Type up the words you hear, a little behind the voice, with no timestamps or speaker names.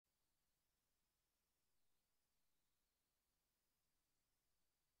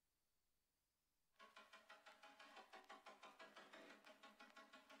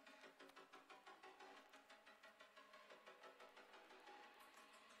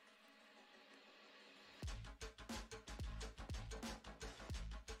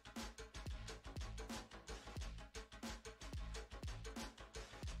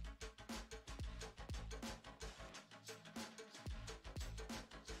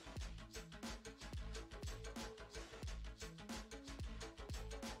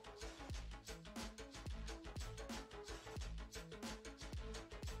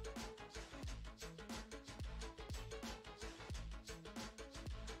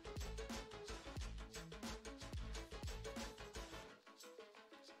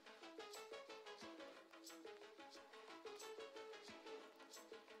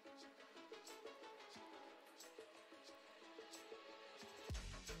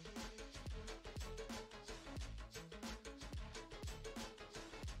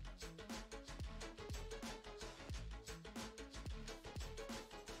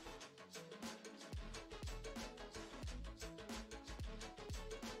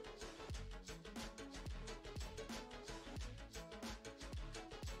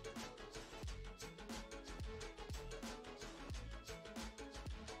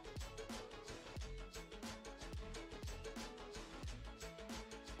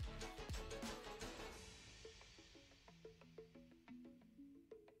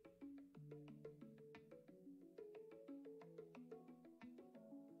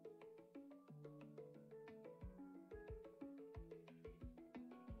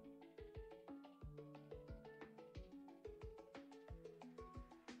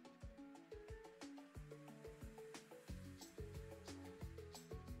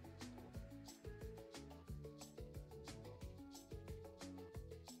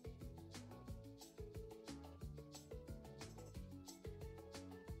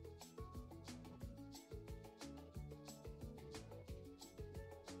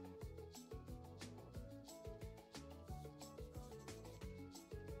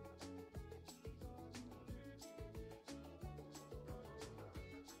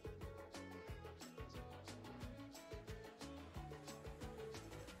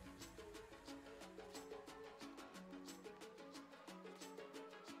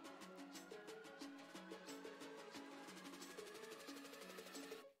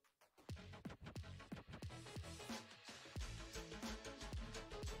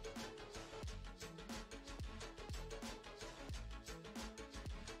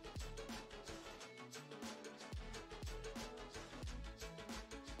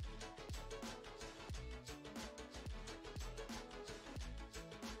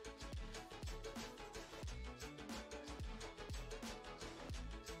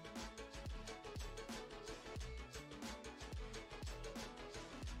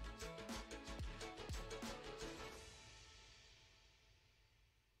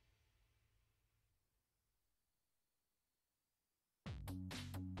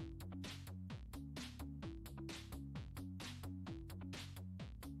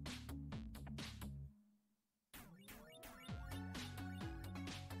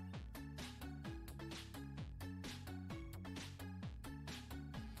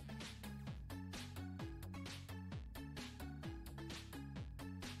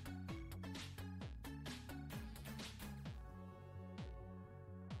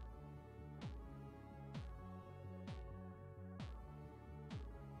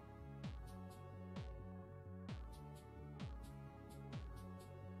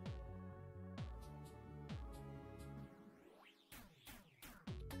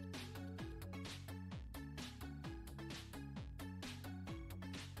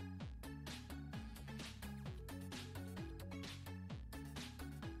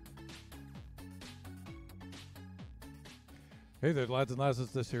Hey there, lads and lasses.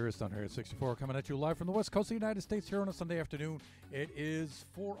 This here is Thunder 64 coming at you live from the west coast of the United States here on a Sunday afternoon. It is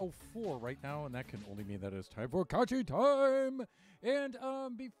 4:04 right now, and that can only mean that it's time for Kaachee Time. And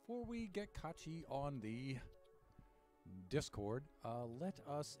before we get Kaachee on the Discord, let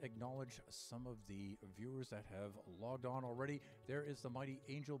us acknowledge some of the viewers that have logged on already. There is the mighty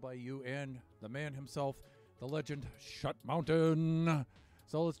Angel by you and the man himself, the legend Shut Mountain.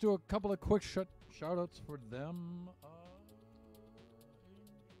 So let's do a couple of quick shout outs for them.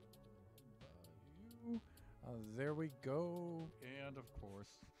 There we go. And of course,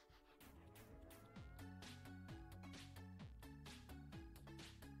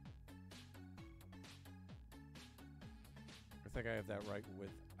 I think I have that right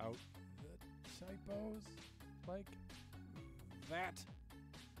without the typos. Like that.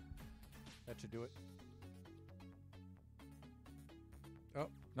 That should do it. Oh,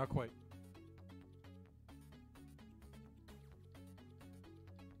 not quite.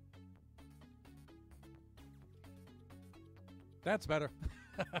 That's better.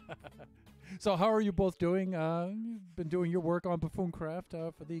 So how are you both doing? You've been doing your work on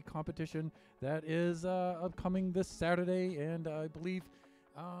Buffooncraft for the competition that is upcoming this Saturday, and I believe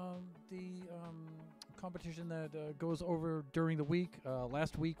the competition that goes over during the week.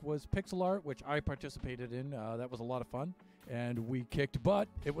 Last week was pixel art, which I participated in. That was a lot of fun, and we kicked butt.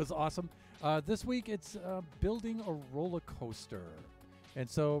 It was awesome. This week it's building a roller coaster. And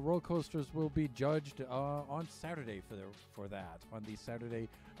so roller coasters will be judged on Saturday for that, on the Saturday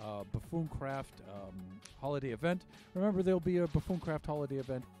Buffooncraft holiday event. Remember, there'll be a Buffooncraft holiday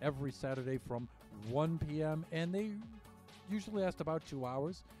event every Saturday from 1 p.m., and they usually last about 2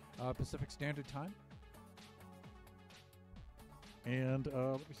 hours, Pacific Standard Time. And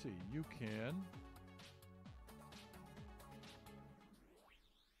let me see, you can...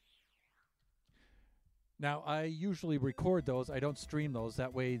 Now, I usually record those. I don't stream those.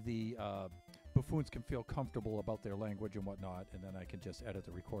 That way the buffoons can feel comfortable about their language and whatnot, and then I can just edit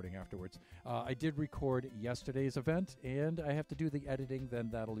the recording afterwards. I did record yesterday's event, and I have to do the editing.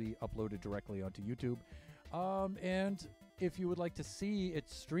 Then that'll be uploaded directly onto YouTube. And if you would like to see it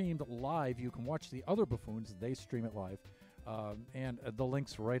streamed live, you can watch the other buffoons. They stream it live. And the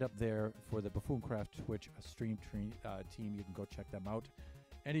link's right up there for the Buffooncraft Twitch stream team. You can go check them out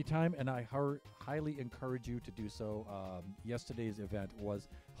anytime, and I highly encourage you to do so. Yesterday's event was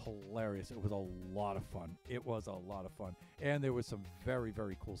hilarious. It was a lot of fun. It was a lot of fun, and there was some very,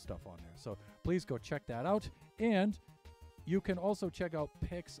 very cool stuff on there. So please go check that out, and you can also check out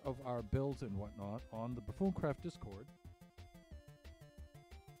pics of our builds and whatnot on the Buffooncraft Discord.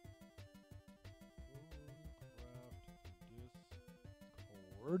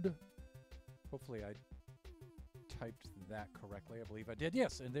 Discord. Hopefully I typed that correctly. I believe I did.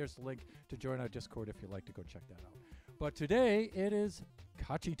 Yes, and there's the link to join our Discord if you'd like to go check that out. But today it is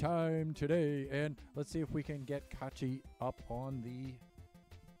Kaachee Time today, and let's see if we can get Kaachee up on the...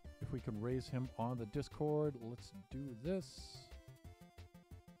 If we can raise him on the Discord. Let's do this.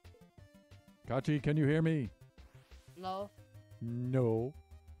 Kaachee, can you hear me? No. No.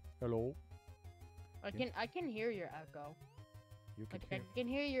 Hello. I can hear your echo. You can I can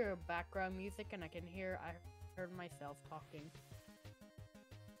hear your background music, and I heard myself talking.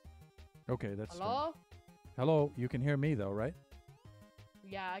 Okay, that's... Hello? Hello, you can hear me though, right?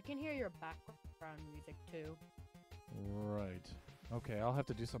 Yeah, I can hear your background music too. Right. Okay, I'll have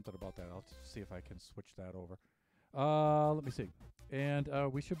to do something about that. I'll see if I can switch that over. Let me see. And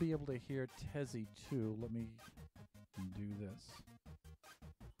we should be able to hear Tezzy too. Let me do this.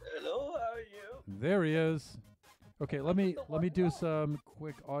 Hello, how are you? There he is. Okay, let me do some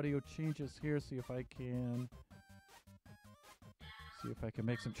quick audio changes here. See if I can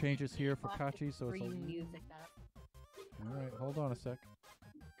make some changes here for Kaachee. So it's music. All right, hold on a sec.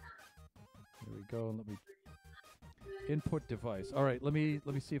 There we go. Let me input device. All right, let me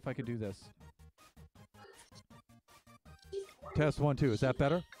see if I can do this. Test 1 2. Is that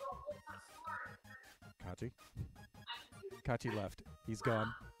better? Kaachee. Kaachee left. He's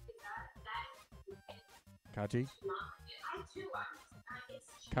gone. Kaachee?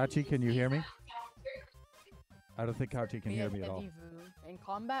 Kaachee, can you hear me? I don't think Kaachee can hear me at all. In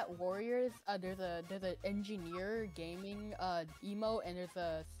Combat Warriors, there's a engineer gaming emote, and there's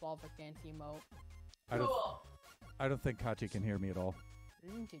a Slavic dance emote. I don't think Kaachee can hear me at all.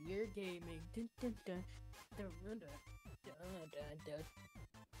 Engineer gaming.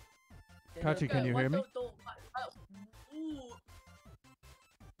 Kaachee, can you hear me?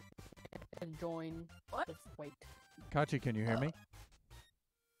 Join. What? Just wait. Kaachee, can you hear me?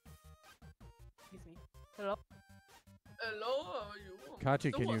 Excuse me. Hello? Hello, how are you?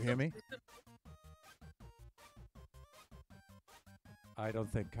 Kaachee, can you hear me? I don't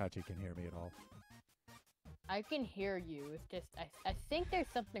think Kaachee can hear me at all. I can hear you. It's just I think there's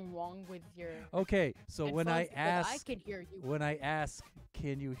something wrong with your Okay, so when I headphones because I ask, can hear you. when I ask,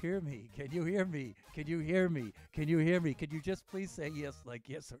 can you hear me? Can you hear me? Can you hear me? Can you hear me? Could you just please say yes, like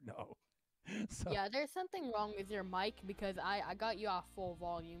yes or no? So, Yeah, there's something wrong with your mic because I got you off full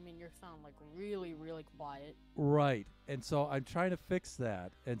volume and you sound like really quiet. right. And so I'm trying to fix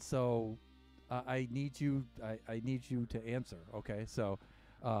that. And so I need you I need you to answer. Okay? So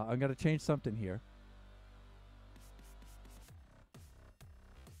I'm going to change something here.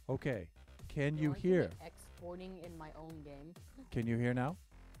 Okay. Can you want to hear? be exporting in my own game. Can you hear now?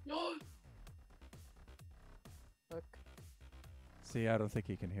 Look. See, I don't think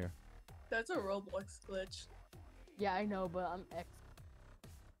he can hear. That's a Roblox glitch. Yeah, I know, but I'm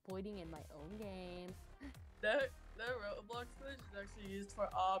exploiting in my own game. That Roblox glitch is actually used for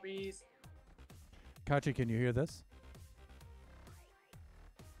obbies. Kaachee, can you hear this?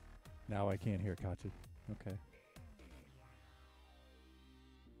 Now I can't hear Kaachee. Okay.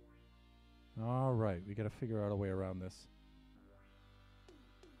 All right, we got to figure out a way around this.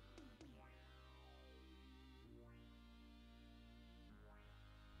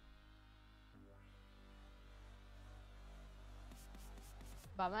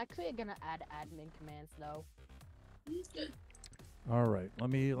 But I'm actually gonna add admin commands though. All right, let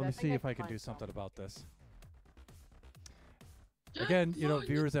me I see think I if I can can do find something some. about this. Again,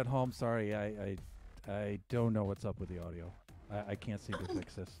 viewers at home, sorry, I don't know what's up with the audio. I can't seem to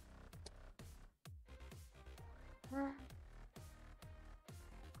fix this.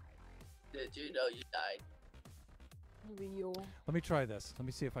 Did you know you died? Real. Let me try this. Let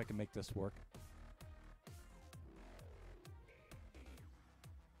me see if I can make this work.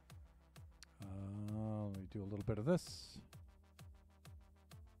 Let me do a little bit of this.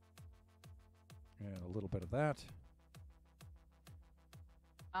 And a little bit of that.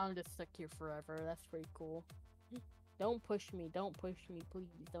 I'm just stuck here forever. That's pretty cool. Don't push me. Don't push me. Please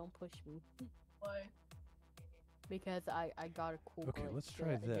don't push me. Why? Because I got a cool Okay, glitch let's that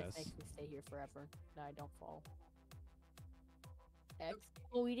try it this. just makes me stay here forever. That I don't fall.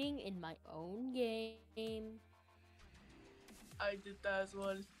 Exploiting in my own game. I did that as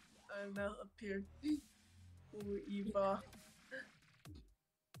well. I'm now up here. Ooh, Eva.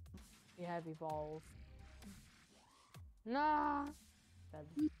 We have evolved. Nah. How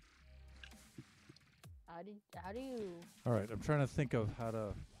do you? All right, I'm trying to think of how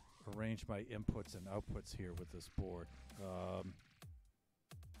to arrange my inputs and outputs here with this board.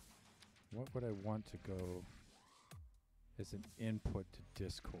 What would I want to go as an input to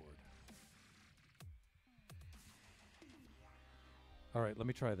Discord? All right, let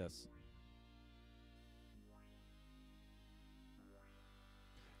me try this.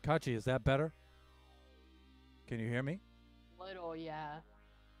 Kaachee, is that better? Can you hear me? Little, yeah.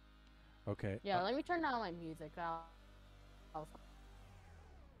 Okay. Yeah, let me turn down my music. All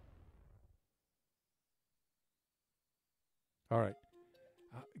right.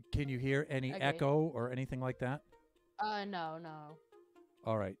 Can you hear any Okay. echo or anything like that? No.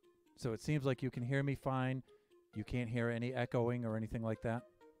 All right. So it seems like you can hear me fine. You can't hear any echoing or anything like that?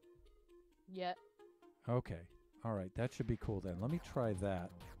 Yep. Okay. All right. That should be cool then. Let me try that.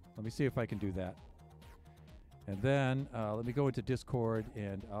 Let me see if I can do that. And then let me go into Discord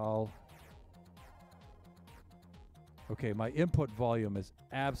and I'll... Okay, my input volume is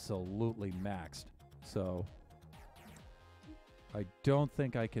absolutely maxed. So I don't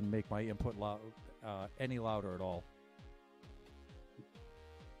think I can make my input any louder at all.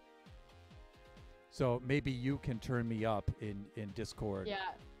 So maybe you can turn me up in Discord Yeah.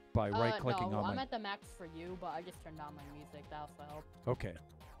 by right-clicking no, on I'm my... at the max for you, but I just turned down my music. That also helped. Okay.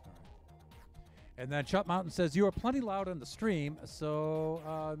 And then Chop Mountain says, you are plenty loud on the stream,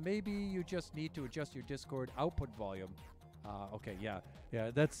 so maybe you just need to adjust your Discord output volume. Okay, yeah,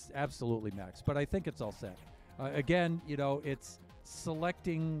 that's absolutely max. But I think it's all set. Again, it's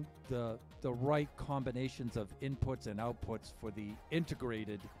selecting the right combinations of inputs and outputs for the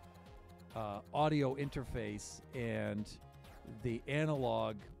integrated audio interface and the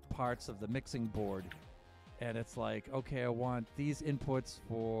analog parts of the mixing board. And it's like, okay, I want these inputs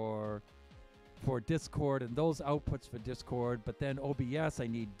for Discord and those outputs for Discord, but then OBS I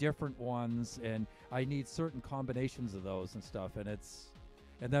need different ones and I need certain combinations of those and stuff,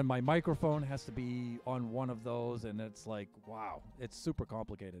 and then my microphone has to be on one of those, and it's like, wow, it's super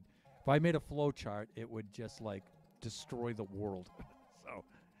complicated. If I made a flow chart, it would just like destroy the world. So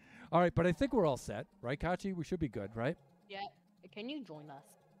all right, but I think we're all set, right, Kaachee? We should be good, right? Yeah. Can you join us?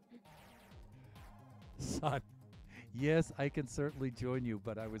 Son, yes, I can certainly join you,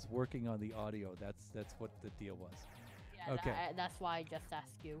 but I was working on the audio. That's what the deal was. Yeah, Yeah, Okay. that's why I just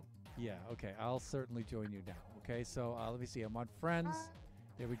asked you. Yeah, okay. I'll certainly join you now. Okay, so let me see. I'm on Friends.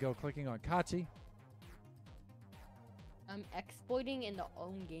 There we go. Clicking on Kaachee. I'm exploiting in the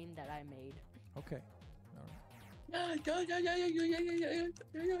own game that I made. Okay. All right.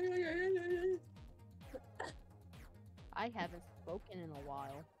 I haven't spoken in a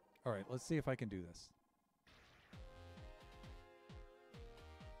while. All right, let's see if I can do this.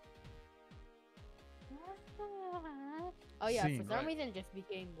 Oh yeah, Scene, for some right. reason it just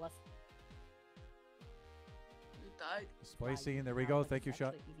became less. You died. Display light scene. There we now, go. but Thank you, it's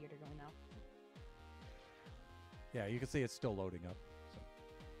Shot. actually easier to go now. Yeah, you can see it's still loading up. So.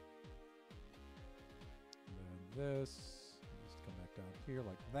 And then this. Just come back down here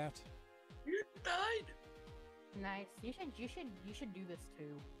like that. You died. Nice. You should do this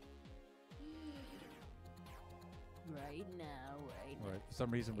too. Right now, right All now. right. For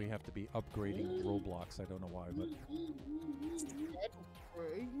some reason, we have to be upgrading Roblox. I don't know why, but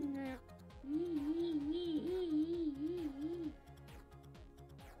Right now.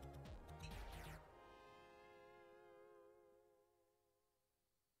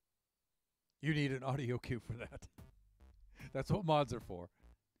 you need an audio cue for that. That's what mods are for.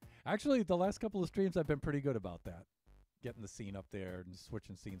 Actually, the last couple of streams, I've been pretty good about that. Getting the scene up there and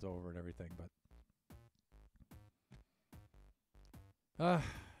switching scenes over and everything, but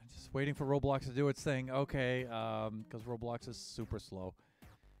just waiting for Roblox to do its thing. Okay, because Roblox is super slow.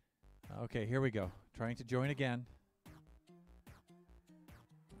 Okay, here we go. Trying to join again.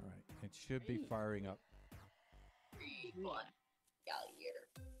 All right, it should be firing up.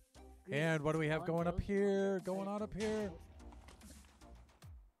 And what do we have going up here? Going on up here?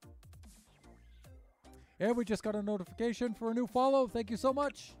 And we just got a notification for a new follow. Thank you so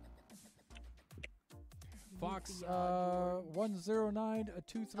much. Fox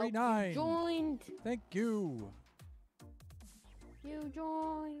 109239. Joined. Thank you. You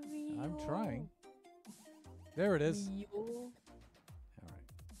joined me. I'm trying. There it is. Yo. All right.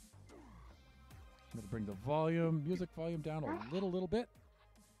 I'm going to bring the music volume down a little bit.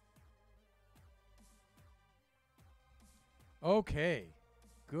 Okay.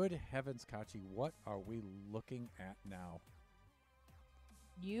 Good heavens, Kaachee, what are we looking at now?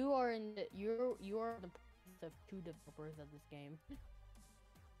 You are the presence of two developers of this game.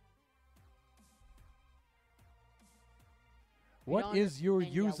 What don't is your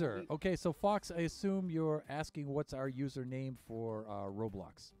understand, yeah, what user? we- Okay, so Fox, I assume you're asking what's our username for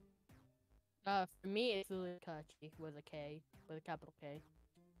Roblox. For me, it's literally Kaachee with a K, with a capital K.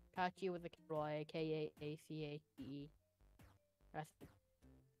 Kaachee with a capital A, Kaachee. That's it.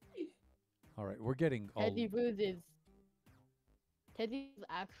 All right, we're getting all... Teddy Boo's is Teddy's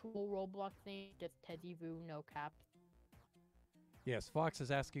actual Roblox name, just Teddy Boo, no caps. Yes, Fox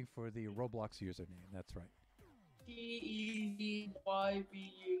is asking for the Roblox username. That's right. TEDYBU.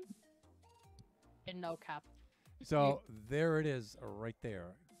 And no caps. So there it is, right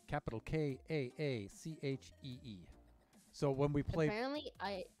there. Capital KAACHEE. So when we play... Apparently,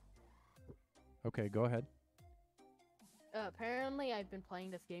 Okay, go ahead. Apparently, I've been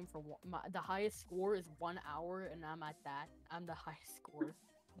playing this game for the highest score is 1 hour, and I'm at that. I'm the highest score.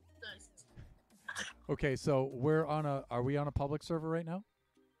 Nice. Okay, so are we on a public server right now?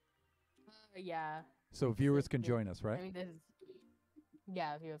 Yeah. So viewers can join us, right? I mean,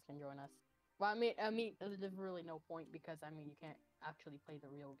 yeah, viewers can join us. Well, I mean, there's really no point because you can't actually play the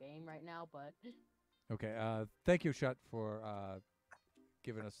real game right now. But Okay, thank you, Shut, for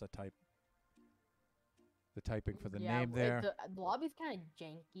giving us the typing for the name there. The lobby's kind of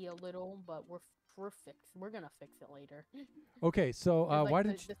janky a little, but we're gonna fix it later. Okay, so why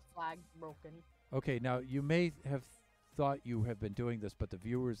did this flag's broken? Okay, now you may have thought you have been doing this, but the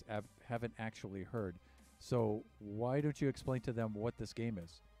viewers haven't actually heard. So why don't you explain to them what this game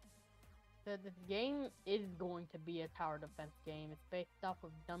is? The game is going to be a tower defense game. It's based off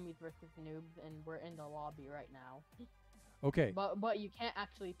of dummies versus noobs, and we're in the lobby right now. Okay. But you can't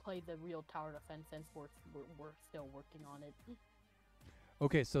actually play the real tower defense since we're still working on it.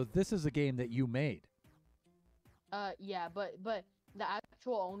 Okay, so this is a game that you made. Yeah, but the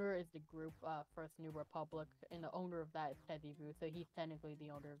actual owner is the group First New Republic, and the owner of that is Teddy Vu, so he's technically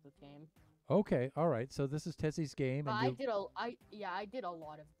the owner of this game. Okay, all right. So this is Tezzy's game, But and I did a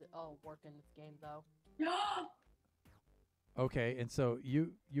lot of work in this game though. Yeah. Okay, and so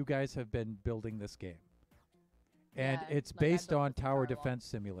you guys have been building this game, and Yeah, it's like, I based built on this Tower entire Defense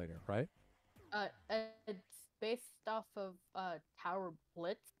Simulator, right? It's based off of Tower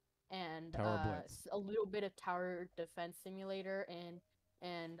Blitz and Tower Blitz. a little bit of Tower Defense Simulator and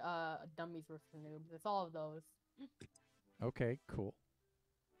Dummies vs Noobs. It's all of those. Okay, cool.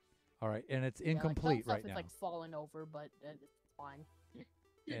 All right, and it's Yeah, like, incomplete some right stuff now. is like falling over, but it's fine.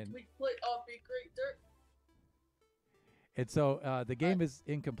 And- we play Big Great Dirt. And so the game is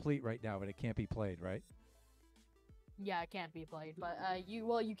incomplete right now, but it can't be played, right? Yeah, it can't be played, but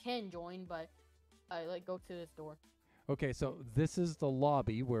you can join, but like go to this door. Okay, so this is the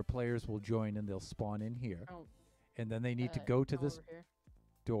lobby where players will join and they'll spawn in here, Oh, and then they need to go to this over here.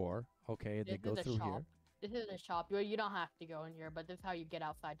 door. Okay, and they This go is a through shop. here. This is a shop. You don't have to go in here, but this is how you get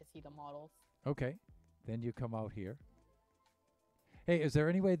outside to see the models. Okay, then you come out here. Hey, is there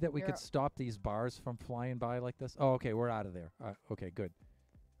any way that we Here- could stop these bars from flying by like this? Oh, okay, we're out of there. Okay, good.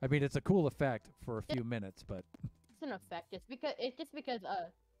 I mean, it's a cool effect for a few minutes, but It's an effect. It's just because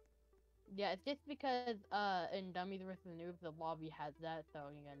in Dummies vs. Noobs the lobby has that, so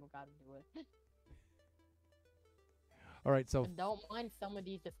again we gotta do it. all right. So And don't mind some of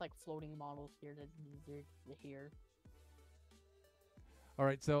these just like floating models here that they're here. all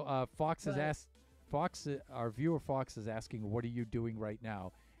right. So Fox has But- asked. Our viewer Fox is asking, "What are you doing right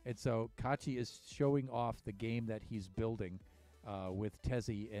now?" And so Kaachee is showing off the game that he's building with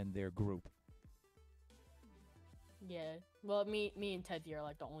Tezzy and their group. Yeah. Well, me and Teddy are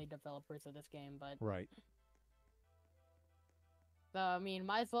like the only developers of this game, but Right. I mean,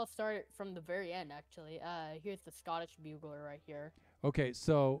 might as well start it from the very end. Actually, here's the Scottish bugler right here. Okay.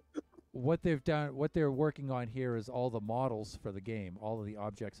 So what they've done, what they're working on here is all the models for the game, all of the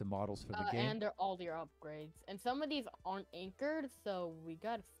objects and models for the game. And they're all their upgrades. And some of these aren't anchored, so we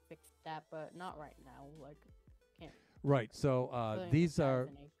gotta fix that, but not right now. Like, can't. Right. So really these that are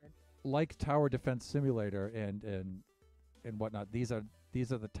isn't anchored. like Tower Defense Simulator and whatnot. These are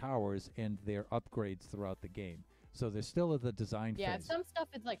the towers and their upgrades throughout the game. So they're still at the design Yeah, phase. some stuff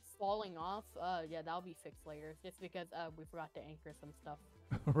is like falling off. Yeah, that'll be fixed later. Just because we forgot to anchor some stuff.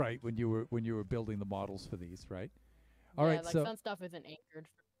 Right, when you were building the models for these, right? All Yeah, right, like so some stuff isn't anchored.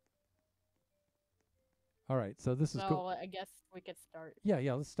 all right, so this is So cool. I guess we could start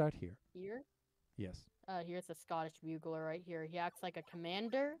Yeah, let's start here. here. Yes. Here's a Scottish bugler right here. He acts like a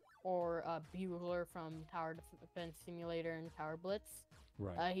commander or a bugler from Tower Defense Simulator and Tower Blitz.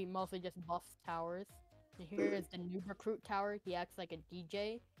 Right. He mostly just buffs towers. And here is the new recruit tower. He acts like a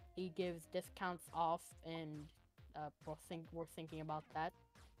DJ. He gives discounts off, and we're thinking about that.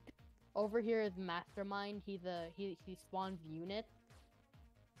 Over here is Mastermind. He spawns units.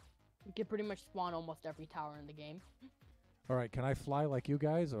 You can pretty much spawn almost every tower in the game. All right, can I fly like you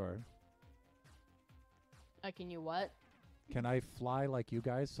guys or Can you what? can I fly like you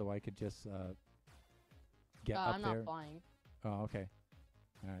guys so I could just get up I'm there? not flying. Oh, okay.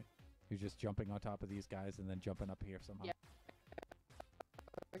 All right. You're just jumping on top of these guys and then jumping up here somehow. Yeah.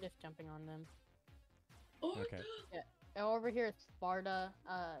 We're just jumping on them. Oh my Okay. God. And over here is Sparta.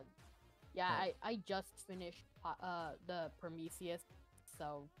 Yeah, Right. I just finished the Prometheus,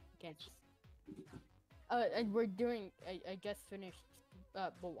 so can't just. And we're doing. I just finished.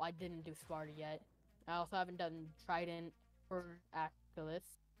 Well, I didn't do Sparta yet. I also haven't done Trident or Achilles.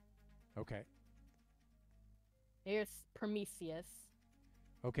 Okay. Here's Prometheus.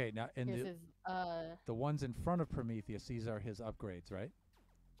 Okay, now and Here's his the ones in front of Prometheus, these are his upgrades, right?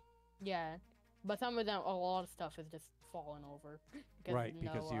 yeah, but some of them, a lot of stuff is just fallen over. Right,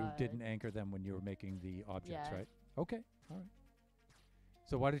 because no, you didn't anchor them when you were making the objects, yeah. right? Okay, all right.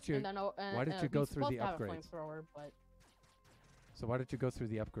 So why did you And then, why did you go he's through the supposed to have a upgrades? flamethrower, but So why did you go through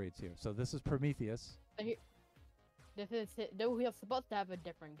the upgrades here? So this is Prometheus. this is though he was supposed to have a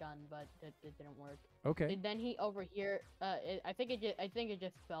different gun, but it didn't work. Okay. And then he over here, I think it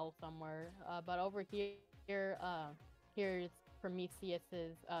just fell somewhere. But over here, here's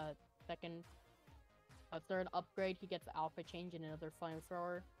Prometheus's third upgrade. He gets alpha change and another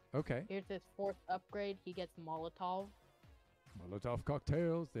flamethrower. Okay. Here's his fourth upgrade. He gets Molotov. Molotov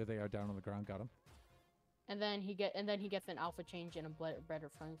cocktails. There they are down on the ground. Got them. And then he gets an alpha change and a better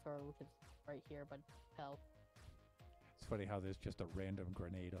flamethrower, which is right here, but hell. It's funny how there's just a random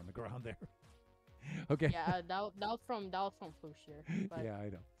grenade on the ground there. Okay. Yeah, that was from Flusher. But, Yeah, I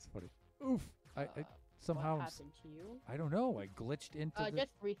know. It's funny. Oof. I somehow what happened to you? I don't know. I glitched into the.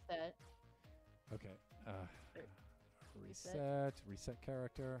 Just reset. Okay. Reset. Reset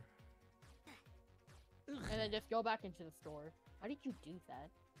character. And then just go back into the store. How did you do that?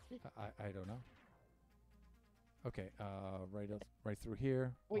 I don't know. Okay. Right through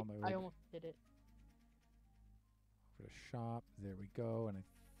here. Wait, on my way I almost did it. to the shop. There we go. And I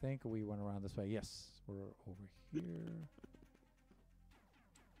think we went around this way. Yes, we're over here.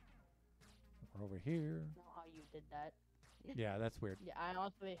 We're over here. I don't know how you did that. Yeah, that's weird. I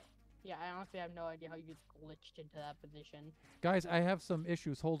honestly have no idea how you just glitched into that position. Guys, I have some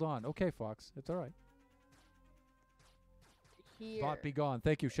issues. Hold on. Okay, Fox. It's all right. Here. Bot be gone.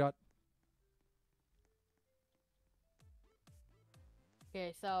 Thank you, Shut.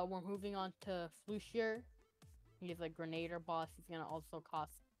 Okay, so we're moving on to Flushier. He's a Grenader boss. He's gonna also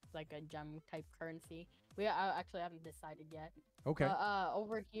cost like a gem type currency. I actually haven't decided yet. Okay.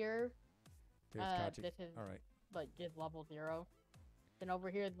 Over here, There's Kaachee. this is All right. like just level 0. Then over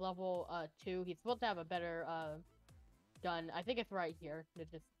here is level 2. He's supposed to have a better gun. I think it's right here. It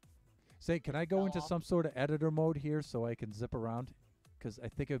just Say, can I go fell into off. some sort of editor mode here so I can zip around? Because I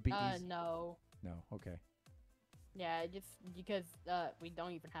think it would be easy. No. No. Okay. Yeah, just because we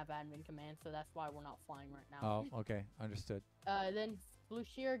don't even have admin commands, so that's why we're not flying right now. Oh, okay. Understood. Then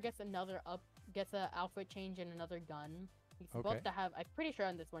Flushier gets gets a outfit change and another gun. He's supposed Okay. to have. I'm pretty sure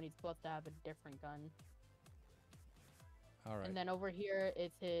on this one he's supposed to have a different gun. All right. And then over here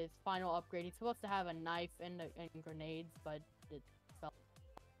is his final upgrade. He's supposed to have a knife and grenades, but it fell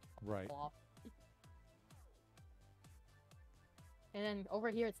Right. off. And then over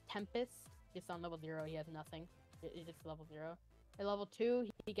here it's Tempest. Just on level 0, he has nothing. It's just level 0. At level 2,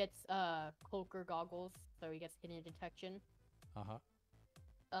 he gets cloaker goggles, so he gets hidden detection.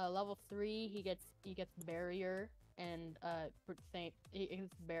 Level 3, he gets barrier and he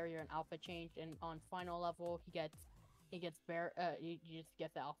gets barrier and alpha change. And on final level, he just gets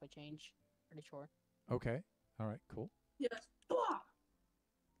the alpha change. Pretty sure. Okay. All right. Cool. Yes.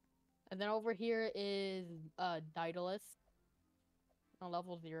 And then over here is Daedalus on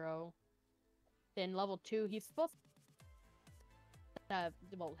level 0. Then level 2, he's supposed to have,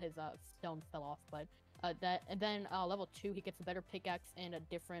 well, his stone fell off, but level 2, he gets a better pickaxe and a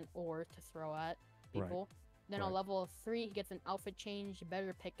different ore to throw at people. Then on Right. level 3, he gets an alpha change,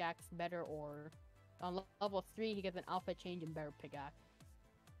 better pickaxe, better ore. On level 3, he gets an alpha change and better pickaxe.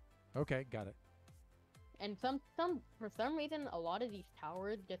 Okay. Got it. And for some reason, a lot of these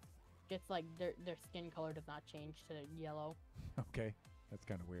towers just like their skin color does not change to yellow. Okay. That's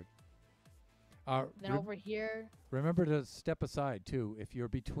kind of weird. Then over here, Remember to step aside too. If you're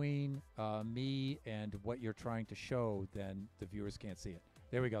between me and what you're trying to show, then the viewers can't see it.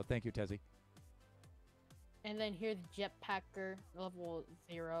 There we go. Thank you, Tezzy. and then here's Jetpacker level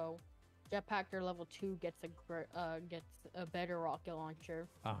 0. Jetpacker level 2 gets a better rocket launcher.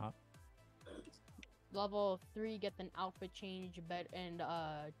 Level 3 gets an alpha change and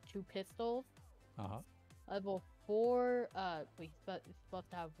 2 pistols. Level 4, he's supposed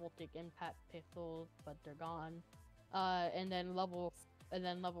to have voltic impact pistols, but they're gone. And then level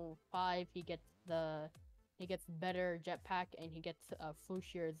 5, he gets better jetpack and he gets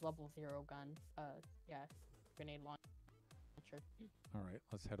Flushier's level 0 gun. Grenade launcher. All right.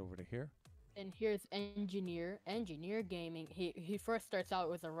 Let's head over to here. And here's Engineer Gaming. He first starts out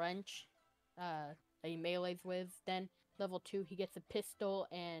with a wrench, that he melees with. Then level 2, he gets a pistol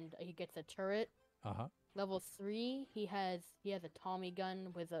and he gets a turret. Level 3, he has a Tommy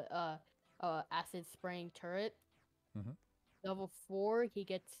gun with a acid spraying turret. Level 4, he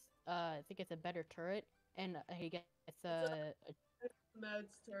gets I think it's a better turret, and he gets a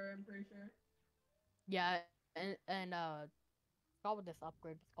Med's turn, I'm pretty sure. yeah, and forgot what this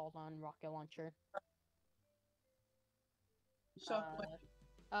upgrade is called on rocket launcher. Shockwave.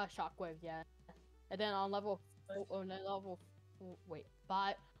 Shockwave, yeah. And then on level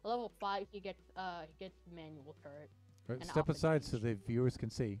 5, he gets manual turret. Right, An step alpha aside so change. the viewers can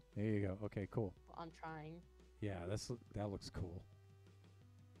see. There you go. Okay, cool. I'm trying. Yeah, that looks cool.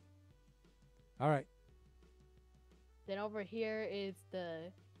 All right. Then over here is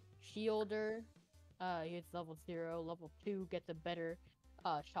the shielder. He's level 0. Level 2 gets a better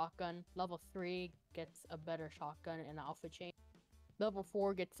shotgun. Level 3 gets a better shotgun and alpha change. Level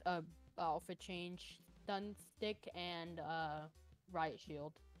 4 gets a alpha change, stun stick, and riot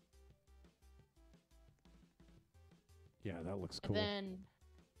shield. Yeah, that looks cool. And then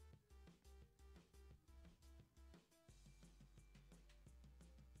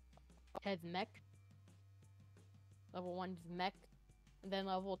has mech. Level 1 is mech. And then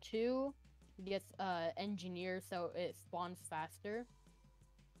level 2 gets engineer, so it spawns faster.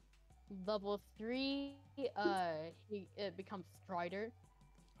 Level 3 it becomes strider.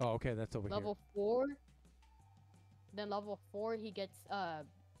 Oh, okay, that's over Level 4, then level 4 he gets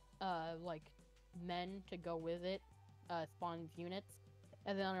like men to go with it, spawns units.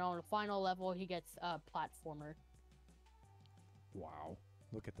 And then on the final level he gets platformer. here. Wow.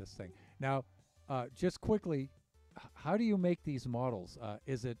 Look at this thing. Now, just quickly, how do you make these models?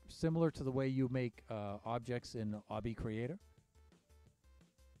 Is it similar to the way you make objects in Obby Creator?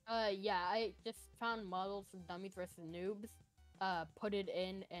 Yeah, I just found models from Dummies vs. Noobs, put it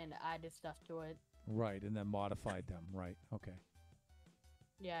in and added stuff to it. Right, and then modified them. Right. Okay.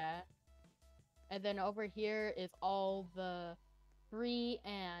 Yeah. And then over here is all the free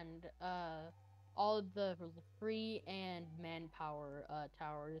and all of the free and manpower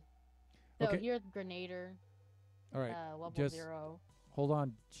towers. So Okay. here's Grenader, All right. level Just 0. hold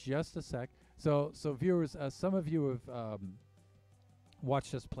on just a sec. So viewers, some of you have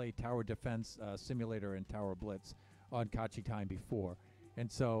watched us play Tower Defense Simulator and Tower Blitz on Kaachee Time before,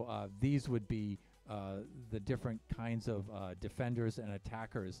 and so these would be the different kinds of defenders and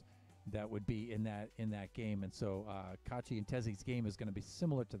attackers that would be in that game. And so Kaachee and Tezzy's game is going to be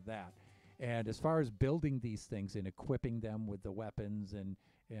similar to that. And as far as building these things and equipping them with the weapons and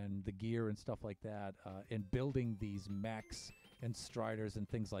the gear and stuff like that, and building these mechs and striders and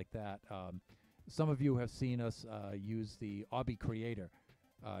things like that, some of you have seen us use the Obby Creator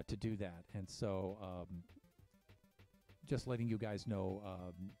to do that. And so just letting you guys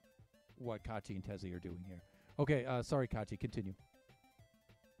know what Kaachee and Tezzy are doing here. Okay, sorry, Kaachee, continue.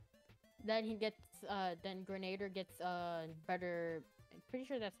 Then he gets, then Grenader gets better. I'm pretty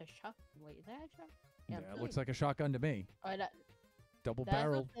sure that's a shot. Wait, is that a shot? Yeah, I'm it pretty- looks like a shotgun to me. that, Double That's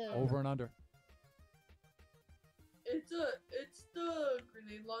barrel, what the- over and under. It's the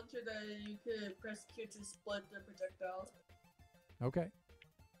grenade launcher that you could press Q to split the projectile. Okay.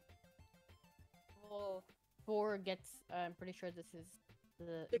 level 4 gets. I'm pretty sure this is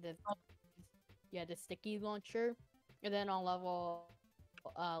the sticky launcher, and then on level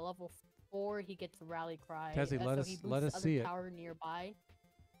 4 he gets Rally Cry. Tezzy, so let he us boosts see other it. tower nearby.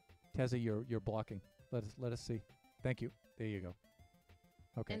 Tezzy, you're blocking. Let us see. Thank you. There you go.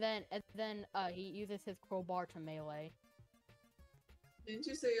 Okay. And then he uses his crowbar to melee. Didn't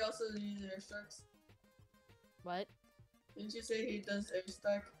you say he also uses airstrikes? What? Didn't you say he does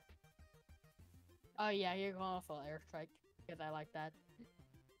airstrike? Oh yeah, you're going off of airstrike because I like that.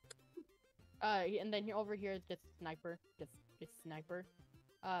 And then over here is just sniper, just sniper.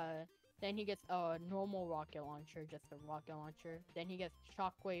 Then he gets a normal rocket launcher, just a rocket launcher. Then he gets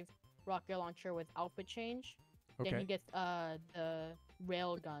shockwave rocket launcher with alpha change. Then Okay. he gets the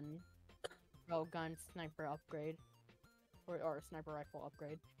railgun sniper upgrade, or sniper rifle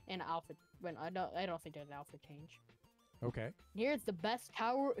upgrade, and alpha. When I don't think there's an alpha change. Okay. Here's the best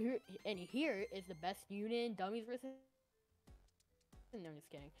tower, and here is the best unit in dummies versus. No, I'm just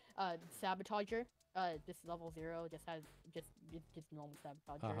kidding. Sabotager. This is level 0. Just has just normal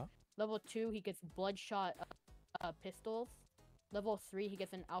sabotager. Uh-huh. Level 2, he gets bloodshot pistols. Level 3, he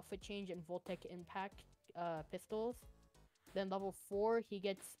gets an alpha change and Voltec impact pistols. Then level 4, he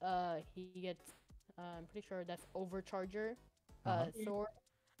gets I'm pretty sure that's overcharger sword.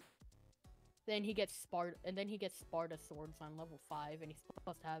 Then he gets Sparta swords on level 5, and he's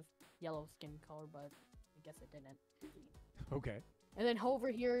supposed to have yellow skin color, but I guess it didn't. Okay. And then over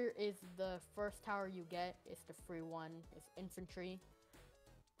here is the first tower you get. It's the free one. It's infantry.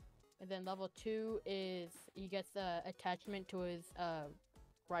 And then level 2 is he gets the attachment to his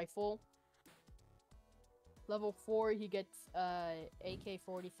rifle. Level 4 he gets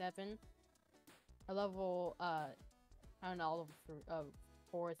AK-47. Level I don't know. Level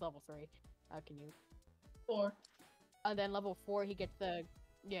 4 is level 3. How can you? 4. And then level 4 he gets the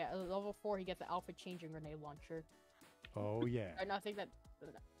level 4 he gets the alpha changing grenade launcher. Oh yeah. And I think that,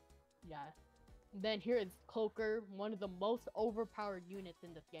 yeah. Then here is Cloaker, one of the most overpowered units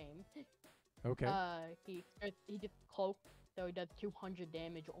in this game. Okay. He just cloaked, so he does 200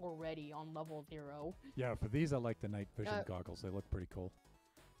 damage already on level 0. Yeah, for these I like the night vision uh, goggles. They look pretty cool.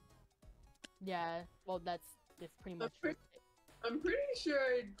 Yeah, well that's pretty much. I'm pretty sure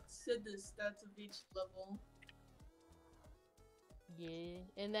I said the stats of each level. Yeah,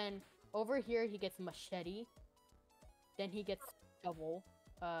 and then over here he gets machete. Then he gets shovel.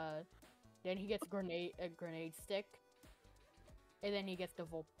 Then he gets a grenade stick. And then he gets the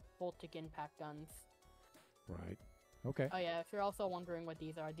Voltic impact guns. Right. Okay. Oh yeah, if you're also wondering what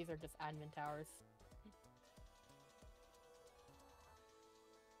these are just admin towers.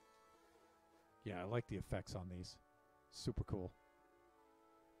 Yeah, I like the effects on these. Super cool.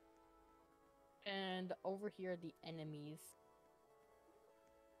 And over here are the enemies.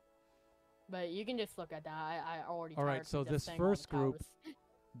 But you can just look at that. I already. All right, tired so from just this saying all the first group- towers.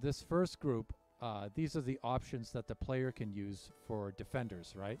 This first group, these are the options that the player can use for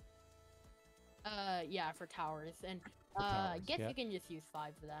defenders, right? Yeah, for towers, and For I towers, guess yeah. you can just use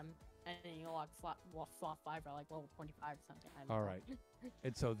 5 of them, and then you'll like slot 5 are like level 25 or something. I don't All know. right.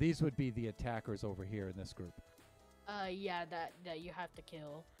 And so these would be the attackers over here in this group. Yeah, that you have to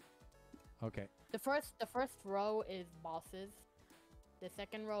kill. Okay. The first row is bosses. The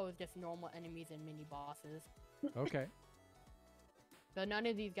second row is just normal enemies and mini bosses. Okay. So none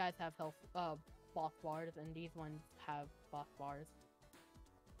of these guys have health boss bars, and these ones have boss bars.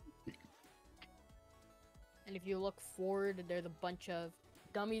 And if you look forward, there's a bunch of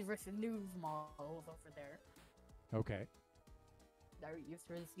dummies versus news models over there Okay. that are used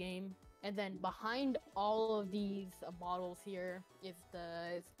for this game. And then behind all of these models here is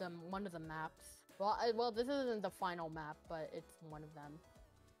the one of the maps. Well, this isn't the final map, but it's one of them.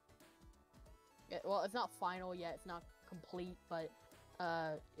 Well, it's not final yet. It's not complete, but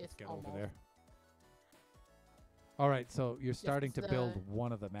it's Get almost. over there. All right, so you're starting to it's build the-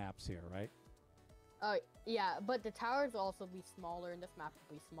 one of the maps here, right? Yeah, but the towers will also be smaller, and this map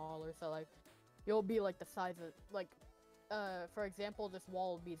will be smaller. So like, you'll be like the size of like, for example, this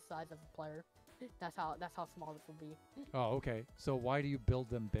wall will be the size of a player. That's how small this will be. Oh, okay. So why do you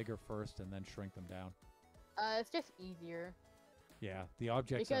build them bigger first and then shrink them down? It's just easier. Yeah, the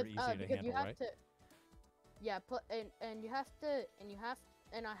objects are easy to because handle, you have right? to. Yeah, and you have to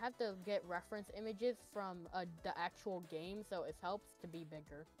and I have to get reference images from the actual game, so it helps to be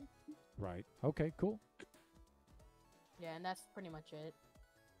bigger. Right. Okay, cool. Yeah, and that's pretty much it.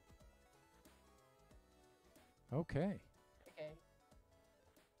 Okay. Okay.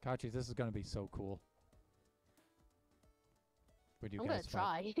 Kaachee, this is going to be so cool. When you I'm gonna guys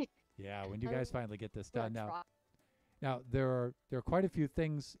try. Yeah, when you I'm guys finally get this Gonna done now. try. Now there are quite a few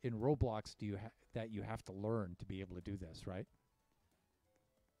things in Roblox that you have to learn to be able to do this, right?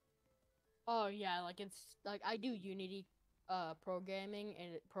 Oh yeah, like it's like I do Unity programming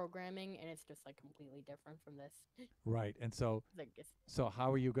and it's just like completely different from this. Right. And so It's like it's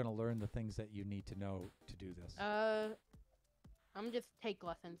how are you going to learn the things that you need to know to do this? I'm just take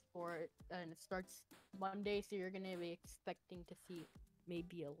lessons for it, and it starts Monday, so you're gonna be expecting to see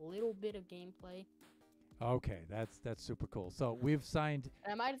maybe a little bit of gameplay. Okay, that's super cool. So we've signed.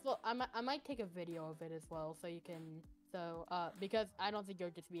 And I might as well, I might take a video of it as well, so you can, because I don't think you'll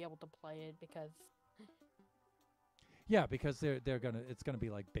just be able to play it because, Yeah, because it's gonna be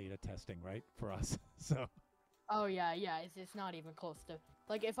like beta testing, right, for us. So oh yeah, it's not even close to,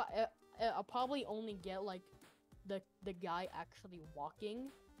 like if I'll probably only get like the guy actually walking,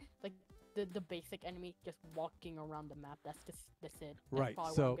 like the basic enemy just walking around the map. That's it. That's Right,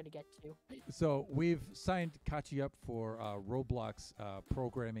 probably so- what I'm gonna get to. so we've signed Kaachee up for Roblox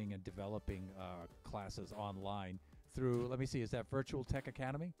programming and developing classes online through. Let me see, is that Virtual Tech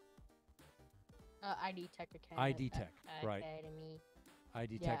Academy? ID Tech Academy. ID Tech, right. Academy.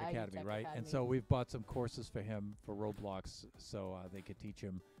 ID Yeah, Tech ID Academy, Tech right? And Academy. so we've bought some courses for him for Roblox, so they could teach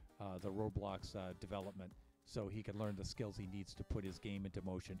him the Roblox development, so he can learn the skills he needs to put his game into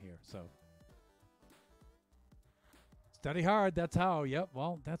motion here. So study hard. That's how. Yep.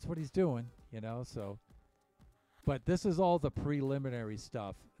 Well, that's what he's doing. So. But this is all the preliminary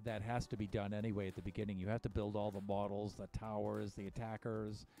stuff that has to be done anyway at the beginning. You have to build all the models, the towers, the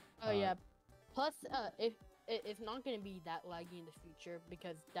attackers. Oh yeah. Plus, it's not gonna be that laggy in the future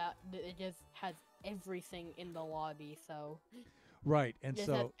because it just has everything in the lobby. So Right, and it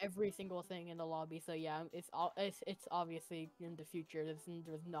just has so every single thing in the lobby. So yeah, it's obviously in the future.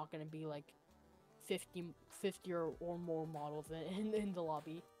 There's not gonna be like 50 or more models in the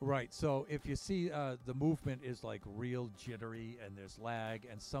lobby. right. So if you see the movement is like real jittery and there's lag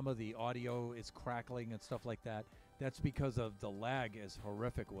and some of the audio is crackling and stuff like that, that's because of the lag is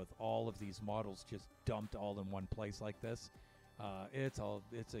horrific with all of these models just dumped all in one place like this. It's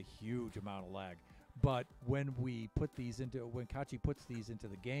a huge amount of lag. But when Kaachee puts these into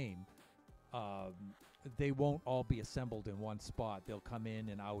the game, they won't all be assembled in one spot. They'll come in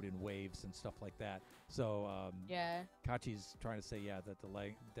and out in waves and stuff like that. So Yeah. Kachi's trying to say, that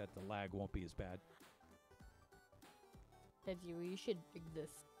the lag won't be as bad. Says you should dig this.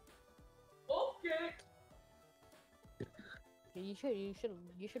 Okay. You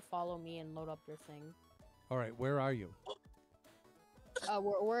should follow me and load up your thing. All right, where are you?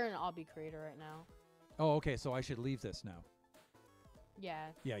 We're in Obby Creator right now. Oh, okay. So I should leave this now. Yeah.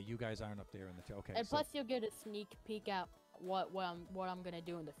 Yeah, you guys aren't up there in the okay. And so- plus, you'll get a sneak peek at what I'm gonna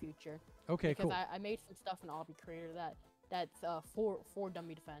do in the future. okay, Because cool. I made some stuff in Obby Creator that's for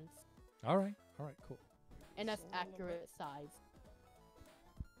dummy defense, All right, cool. and that's accurate size.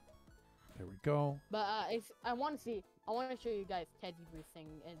 There we go. But I want to show you guys Teddy Ruth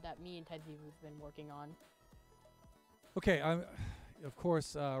thing and that me and Teddy Ruth been working on. Okay, of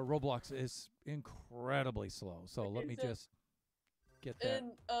course, Roblox is incredibly slow. So let Okay, me so- just get that.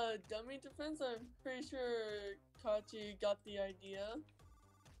 In dummy defense, I'm pretty sure Kaachee got the idea.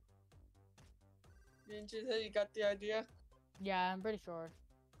 Didn't you say you got the idea? Yeah, I'm pretty sure.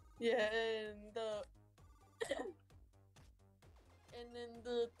 Yeah, and and then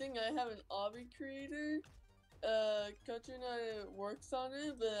the thing I have an obby creator, Kaachee and I works on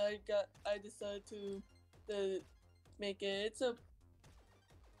it, but I decided to make it. It's a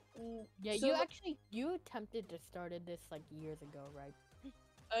Yeah, so you attempted to started this like years ago, right?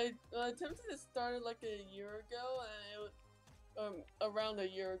 I attempted to start it like a year ago, and it was around a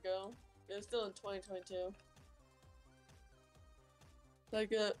year ago. It was still in 2022.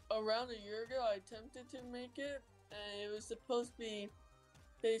 Like around a year ago, I attempted to make it, and it was supposed to be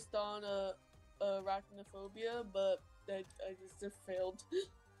based on arachnophobia, but I just failed.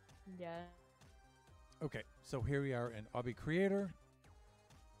 Yeah. Okay, so here we are in Obby Creator.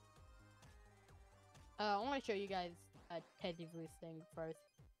 I want to show you guys Teddy Blue's thing first.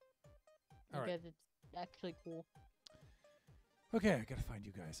 All Because right. it's actually cool. Okay, I gotta find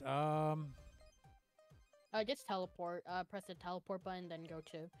you guys. Just teleport. Press the teleport button, then go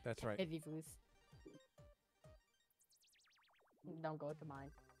to That's right. Teddy Blue's. Don't go to mine.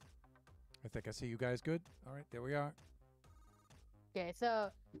 I think I see you guys good. All right, there we are. Okay, so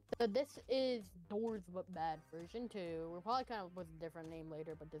this is Doors But Bad version 2. We'll probably come up with a different name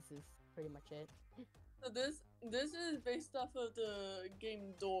later, but this is pretty much it. So this is based off of the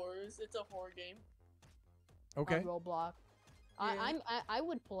game Doors. It's a horror game. Okay. On Roblox. Yeah. I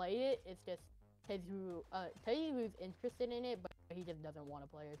would play it. It's just Teddy who's interested in it, but he just doesn't want to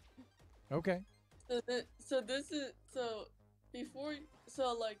play it. Okay. So before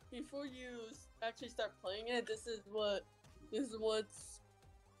you actually start playing it, this is what's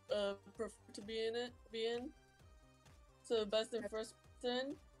preferred to be in. So best in first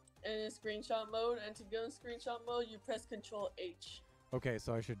person and in screenshot mode, and to go in screenshot mode, you press Control H. Okay,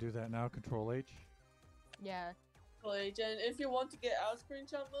 so I should do that now. Control H. Yeah. Control H, and if you want to get out of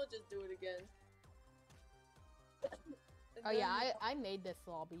screenshot mode, just do it again. And Oh then yeah, you- I made this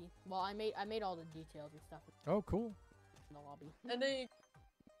lobby. Well, I made all the details and stuff Oh, cool. in the lobby. And then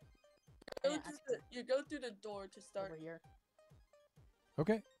you go through the door to start. Over here.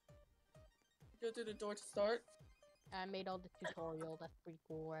 Okay. Go through the door to start. I made all the tutorial. That's pretty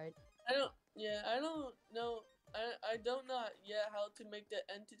cool, right? I don't know. I don't know yet how to make the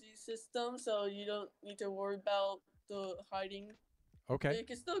entity system, so you don't need to worry about the hiding. Okay. You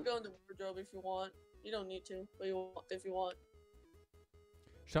can still go in the wardrobe if you want. You don't need to, but if you want.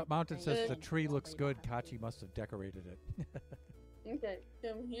 Shut Mountain Okay, says yeah. the tree looks You good. don't have to. Kaachee must have decorated it. Okay,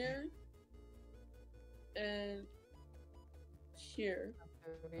 come here. And here.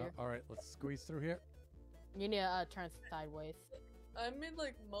 Over here. All right, let's squeeze through here. You need to turn sideways. I made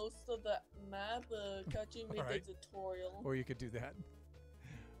like most of the map. Kaachee made Alright. the tutorial. Or you could do that.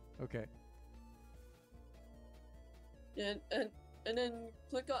 Okay. And then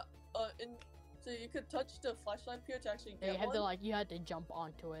click on so you could touch the flashlight here to actually Yeah, get one. you had to jump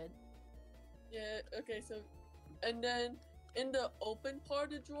onto it. Yeah, okay, so and then in the open part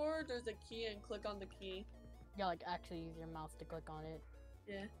of the drawer there's a key, and click on the key. Yeah, like actually use your mouse to click on it.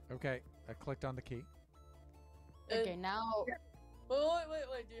 Yeah. Okay, I clicked on the key. Okay, And- now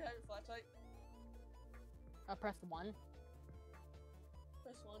Wait, do you have your flashlight? press 1.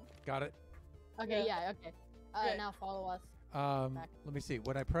 Press 1. Got it. Okay, Yeah. yeah, okay. Yeah. Now follow us. Let me see.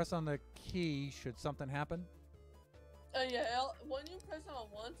 When I press on the key, should something happen? Yeah, when you press on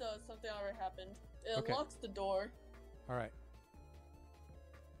once, something already happened. It Okay. unlocks the door. All right.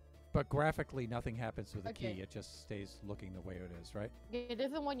 But graphically, nothing happens with the Okay. key. It just stays looking the way it is, right? Okay,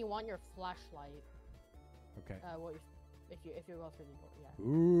 this is when you want your flashlight. Okay. Well, if you go through the door, yeah. So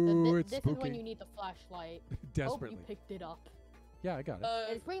Ooh, it's this spooky. is when you need the flashlight. Desperately. Hope you picked it up. Yeah, I got it.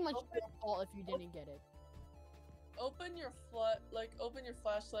 It's pretty much open- your fault if you didn't get it. Open your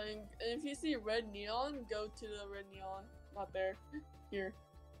flashlight, and if you see red neon, go to the red neon. Not there. Here.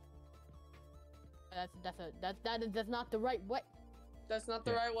 That's not the right way. That's not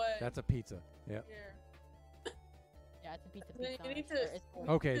the Yeah, right way. That's a pizza. Yeah. Here. Yeah, it's a piece of Then pizza. you on need it. to- Sure, it's cool.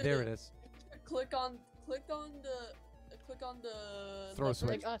 Okay, there it is. Click on the Throw lever.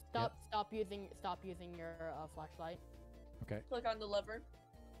 switch. Like, stop using your flashlight. Okay. Click on the lever.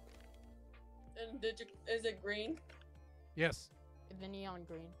 And is it green? Yes. The neon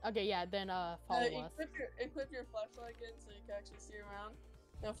green. Okay, yeah, then follow us. Equip your flashlight again so you can actually see around.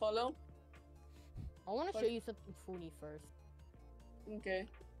 Now follow. I want to What- show you something funny first. Okay.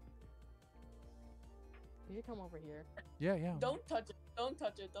 You should come over here. Yeah, yeah. Don't touch it. Don't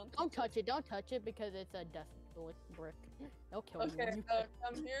touch it. Don't touch it. Don't touch it because it's a death brick. They'll kill you. Okay, when you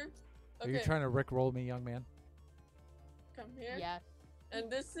come here. Are Okay, you trying to rickroll me, young man? come here. Yeah. And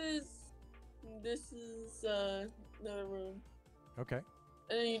this is another room. Okay.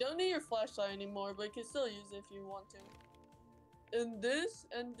 And you don't need your flashlight anymore, but you can still use it if you want to. And this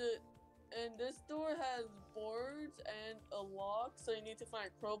door has boards and a lock, so you need to find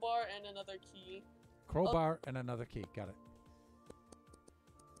a crowbar and another key. Crowbar and another key. Got it.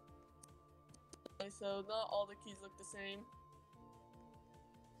 Okay, so not all the keys look the same.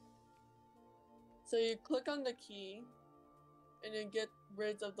 So you click on the key, and then get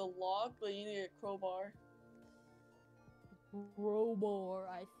rid of the lock, but you need a crowbar. Crowbar.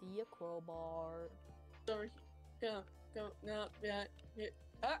 I see a crowbar. So come now behind here.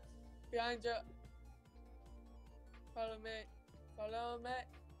 Ah, behind you. Follow me. Follow me.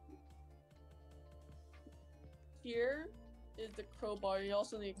 Here is the crowbar. You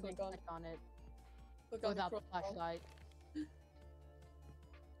also need to click on it. Click on Without the the crowbar. flashlight.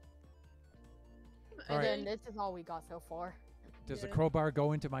 All And right. then this is all we got so far. Does the Yeah. crowbar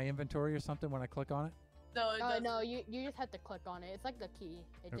go into my inventory or something when I click on it? No, it doesn't. No, you just have to click on it. It's like the key.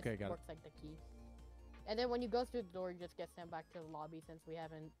 It Okay, just got it. works like the key. And then when you go through the door, you just get sent back to the lobby since we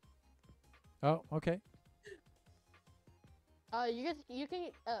haven't. Oh, okay. You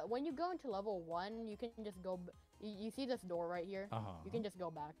can when you go into level 1, you can just go. You see this door right here? Uh-huh. You can just go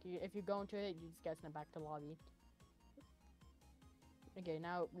back. If you go into it, you just get sent back to lobby. Okay,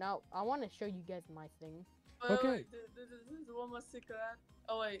 now I want to show you guys my thing. Wait, Okay. wait, this is one more secret.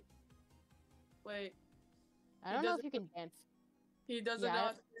 Oh wait. I He don't know if doesn't- you can dance. He doesn't Yeah, know I-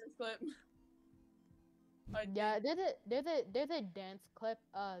 how to dance clip. Yeah, there's a dance clip.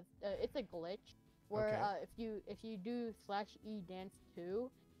 It's a glitch where Okay. if you do /E dance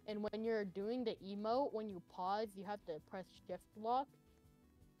 2, and when you're doing the emote, when you pause, you have to press shift lock,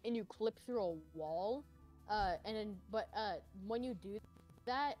 and you clip through a wall. And then when you do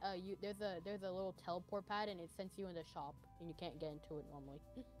that, there's a little teleport pad, and it sends you in the shop, and you can't get into it normally.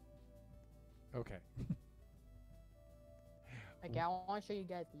 Okay. Okay, I want to show you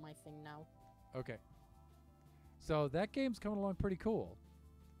guys my thing now. Okay. So that game's coming along pretty cool.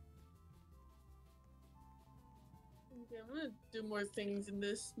 Okay, I'm gonna do more things in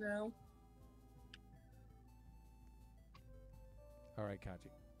this now. All right, Kaachee.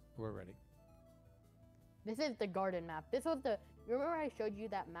 We're ready. This is the garden map. This was the. Remember I showed you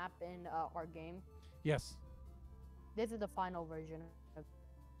that map in our game? Yes. This is the final version.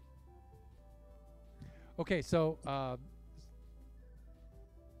 Okay, so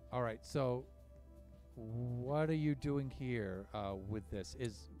all right, so what are you doing here with this?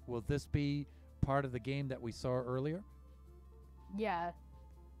 Will this be part of the game that we saw earlier? Yeah.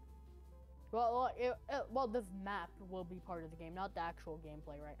 Well, this map will be part of the game, not the actual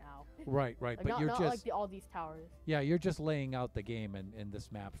gameplay right now. Right, Like, but not, you're not just like all these towers. yeah, you're just laying out the game and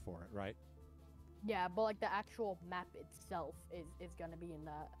this map for it, right? Yeah, but like the actual map itself is gonna be in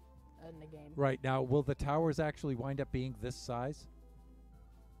the game. Right. Now, will the towers actually wind up being this size?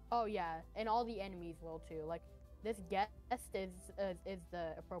 Oh yeah, and all the enemies will too. Like this guest is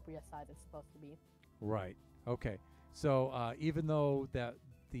the appropriate size it's supposed to be. Right. Okay. So even though that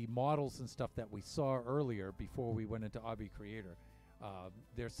the models and stuff that we saw earlier before we went into Obby Creator,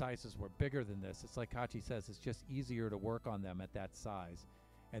 their sizes were bigger than this. It's like Kaachee says, it's just easier to work on them at that size.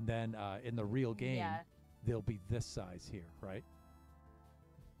 And then in the real game, Yeah. they'll be this size here, right?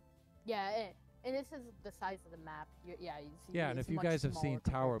 Yeah, and this is the size of the map. You see, Yeah, and it's if you much guys have seen smaller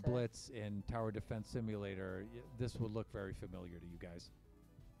Tower compared to- Blitz in Tower Defense Simulator, this would look very familiar to you guys.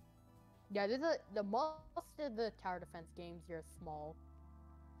 Yeah, the most of the tower defense games you're small.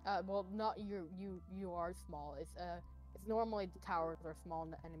 Well, not you are small. It's normally the towers are small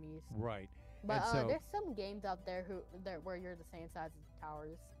and the enemies. Right. But And so- there's some games out there where you're the same size as the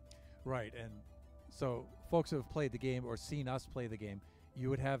towers. Right, and so folks who have played the game or seen us play the game, you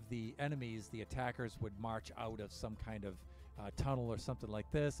would have the enemies, the attackers would march out of some kind of tunnel or something like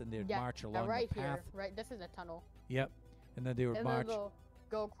this, and they'd march along right the path. here, right. This is a tunnel, Yep, and then they would and march. then they'll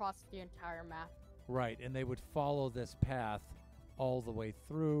go across the entire map. Right, and they would follow this path all the way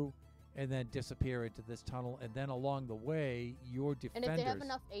through, and then disappear into this tunnel, and then along the way, your And defenders. if they have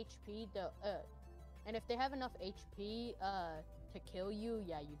enough HP, to kill you,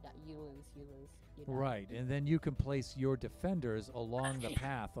 yeah, you lose. You die. Right, and then you can place your defenders along the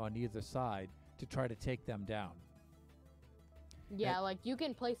path on either side to try to take them down. Yeah, like you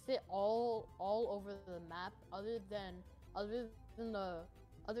can place it all over the map, other than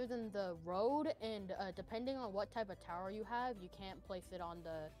the road, and depending on what type of tower you have, you can't place it on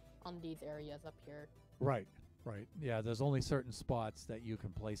these areas up here. Right. Yeah, there's only certain spots that you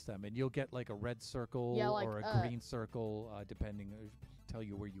can place them, and you'll get like a red circle Yeah, like, or a green circle, depending. Tell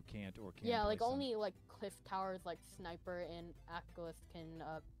you where you can't or can. Yeah, like place them. only like cliff towers like Sniper and Achilles can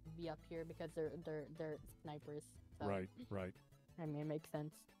be up here because they're snipers. So, Right. I mean, it makes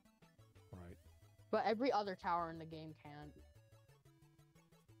sense. Right. But every other tower in the game can.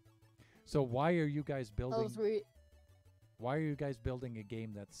 So why are you guys building? Those re- Why are you guys building a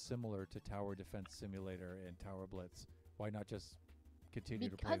game that's similar to Tower Defense Simulator and Tower Blitz? Why not just continue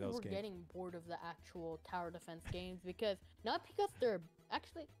to play because those we're games? getting bored of the actual tower defense games, because not because they're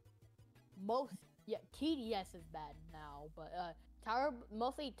actually most Yeah, TDS is bad now, but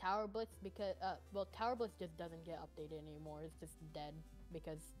mostly Tower Blitz because well, Tower Blitz just doesn't get updated anymore. It's just dead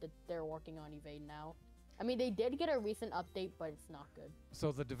because they're working on Evade now. I mean, they did get a recent update, but it's not good.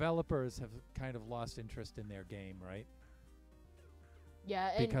 So the developers have kind of lost interest in their game, right?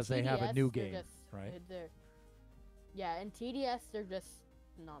 Yeah, and Because TDS, they have a new they're game, just, right? Yeah, and TDS, they're just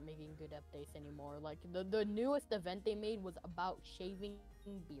not making good updates anymore. Like the newest event they made was about shaving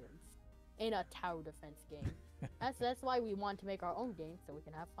beards in a tower defense game. That's why we want to make our own game so we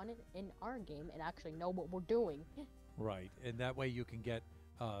can have fun in our game and actually know what we're doing. Right, and that way you can get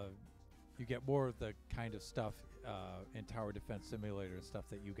more of the kind of stuff in Tower Defense Simulator and stuff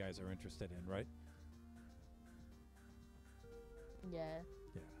that you guys are interested in, right? Yeah.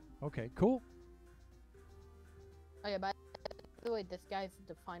 Yeah. Okay. Cool. Oh yeah, by the way, this guy's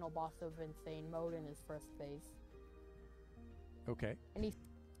the final boss of Insane Mode in his first phase. Okay. And he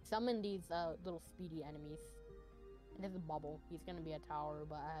summoned these little speedy enemies. And there's a bubble. He's gonna be a tower,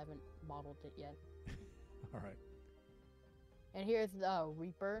 but I haven't modeled it yet. All right. And here's the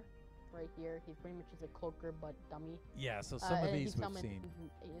Reaper, right here. He's pretty much just a cloaker but dummy. Yeah. So some of and these he we've seen.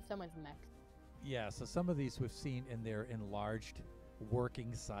 He summons mechs. Yeah. So some of these we've seen in their enlarged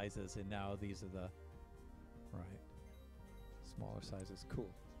working sizes, and now these are the smaller sizes. Cool.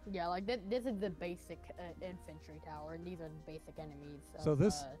 Yeah, like this is the basic infantry tower, and these are the basic enemies. So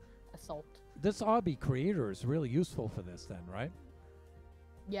this assault. This obby creator is really useful for this, then, right?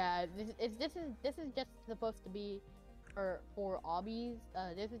 Yeah, this is just supposed to be for obbies.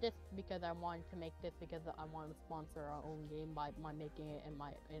 This is just because I wanted to make this because I want to sponsor our own game by making it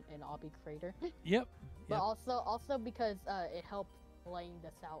in obby creator. Yep. But also because it helps laying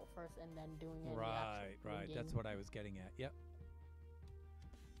this out first and then doing it. Right, in the right. game. That's what I was getting at. Yep.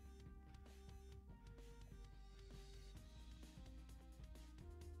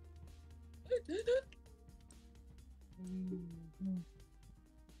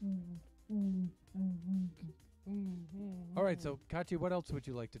 All right, so Kaachee, what else would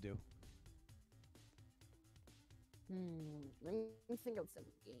you like to do? Let me think of some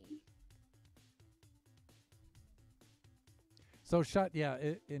game. So,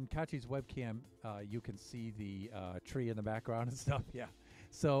 in Kachi's webcam, you can see the tree in the background and stuff. Yeah.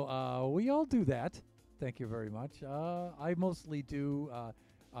 So we all do that. Thank you very much. I mostly do.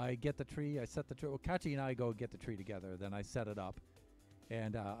 I get the tree. I set the tree. Well, Kaachee and I go get the tree together. Then I set it up,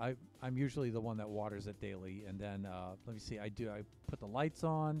 and I'm usually the one that waters it daily. And then let me see. I put the lights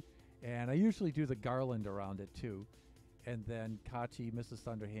on, and I usually do the garland around it too. And then Kaachee, Mrs.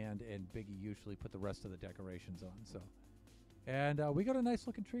 Thunderhand, and Biggie usually put the rest of the decorations on. So. And we got a nice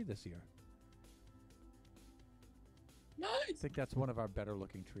looking tree this year. Nice. I think that's one of our better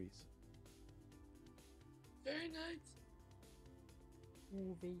looking trees. Very nice.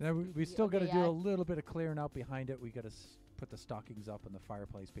 Now we still got to do a little bit of clearing out behind it. We got to put the stockings up and the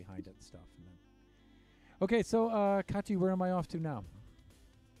fireplace behind it and stuff. And then. Okay, so Kaachee, where am I off to now?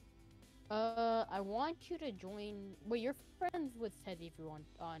 I want you to join. Well, you're friends with Teddy if you want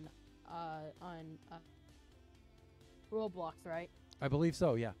on Roblox, right? I believe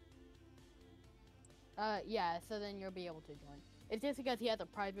so. Yeah. Yeah. So then you'll be able to join. It's just because he has a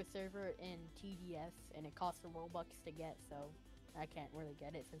private server in TDS and it costs Robux to get, so I can't really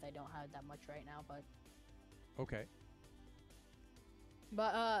get it since I don't have that much right now. But okay.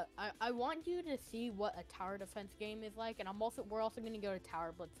 But I want you to see what a tower defense game is like, and we're also gonna go to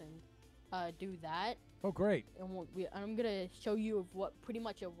Tower Blitz and do that. Oh, great! And I'm gonna show you pretty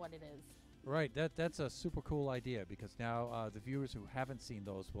much of what it is. Right, that's a super cool idea because now the viewers who haven't seen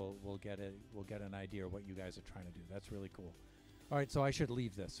those will get an idea of what you guys are trying to do. That's really cool. All right, so I should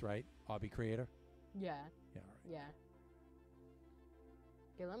leave this, right? Hobby creator. Yeah. Yeah. All right. Yeah.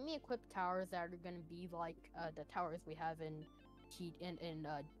 Okay, let me equip towers that are gonna be like the towers we have in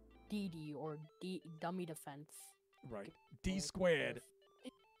DD or dummy defense. Right. D squared.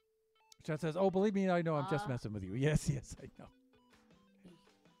 Chat says, "Oh, believe me, I know. I'm just messing with you." Yes, I know.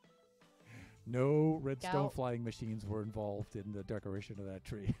 No redstone flying machines were involved in the decoration of that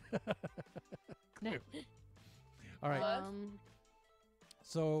tree. All right.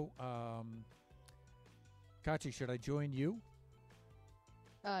 So, Kaachee, should I join you?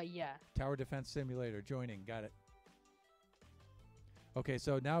 Yeah. Tower Defense Simulator, joining. Got it. Okay,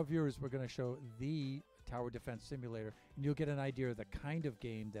 so now, viewers, we're going to show the Tower Defense Simulator, and you'll get an idea of the kind of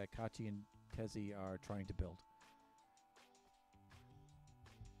game that Kaachee and Tezzy are trying to build.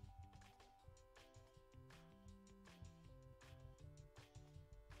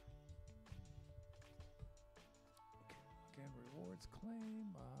 Okay, again, rewards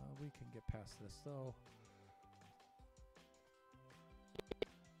claim. We can get past this, though.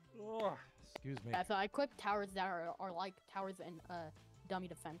 Ugh, Excuse me. Yeah, so I equip towers that are like towers in dummy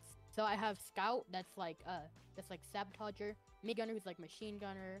defense. So I have scout that's like sabotager, mid gunner who's like machine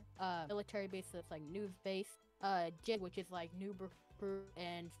gunner, military base that's like news base, jig which is like noob recruit,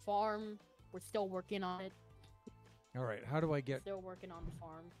 and farm we're still working on it. All right. How do I get Still working on the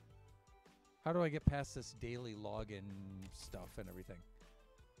farm. past this daily login stuff and everything?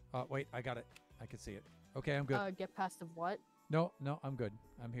 Wait, I got it. I can see it. Okay, I'm good. Get past the what? No, I'm good.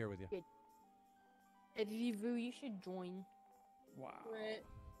 I'm here with you. Good. Hey, Vivu, you should join. Wow. Right.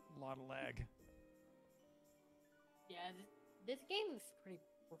 A lot of lag. Yeah, this game is pretty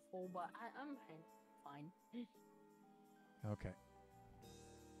powerful, but I'm fine. Okay.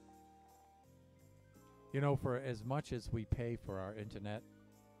 You know, for as much as we pay for our internet,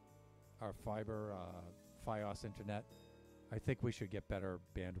 our fiber, Fios internet, I think we should get better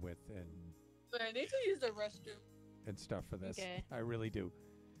bandwidth But I need to use the restroom. and stuff for this. Okay. I really do.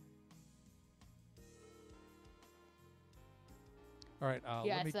 All right,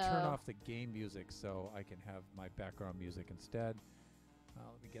 Yeah, let me turn so- off the game music so I can have my background music instead.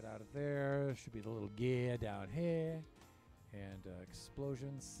 Let me get out of there. Should be the little gear down here. And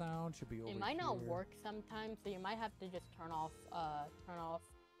explosion sound should be over here. It might not work sometimes, so you might have to just turn off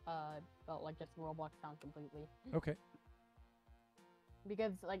like just Roblox sound completely. Okay.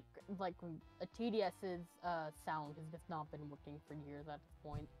 Because like a TDS's sound has just not been working for years at this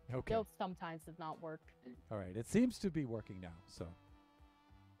point. Okay. Still sometimes does not work. All right. It seems to be working now. So.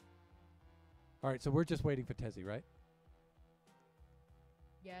 All right. So we're just waiting for Tezzy, right?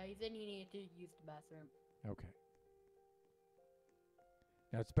 Yeah, he said he needed to use the bathroom. Okay.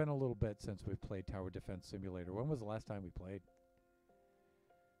 Now it's been a little bit since we've played Tower Defense Simulator. When was the last time we played?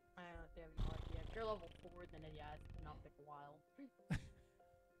 I have no idea. If you're level 4, then yeah, it's not been a while.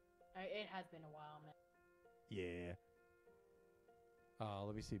 It has been a while, man. Yeah.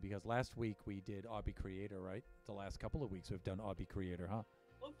 Let me see, because last week we did Obby Creator, right? The last couple of weeks we've done Obby Creator, huh?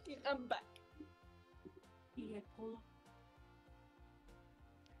 Okay, I'm back. Yeah, hold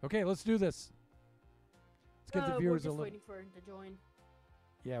Okay, let's do this. Let's give the viewers we're a just little. waiting for him to join.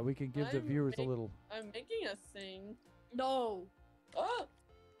 Yeah, we can give the I'm viewers a make- little. I'm making a thing. No! Oh!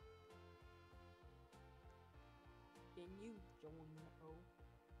 Can you join now?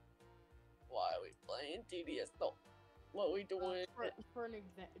 Why are we playing TDS? No. What are we doing? For an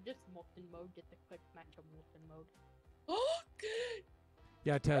example, just molten mode, just a quick match of molten mode. Okay!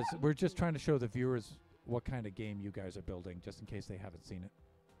 Yeah, Tez, we're just trying to show the viewers what kind of game you guys are building, just in case they haven't seen it.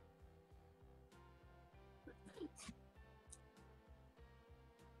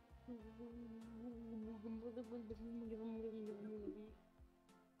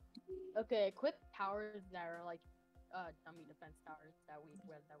 Okay, equip towers that are like dummy defense towers that we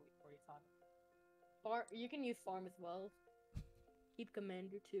already saw. You can use farm as well. Keep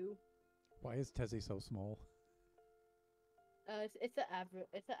commander too. Why is Tezzy so small? It's an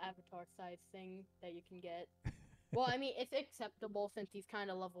avatar size thing that you can get. Well, I mean, it's acceptable since he's kind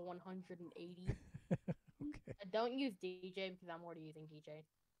of level 180. Okay. Don't use DJ because I'm already using DJ.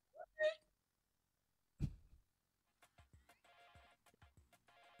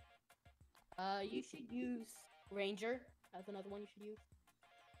 You should use Ranger. That's another one you should use.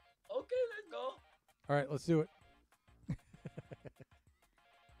 Okay, let's go. All right, let's do it.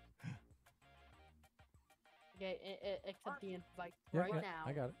 Okay, accept the invite Yeah, right yeah, now.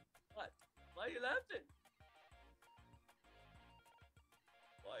 I got it. What? Why are you laughing?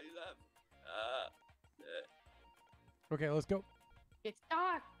 Why are you laughing? Okay, let's go. Get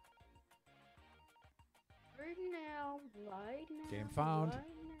start. Right now, right now. Game found. Right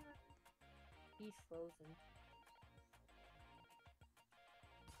now. He's frozen.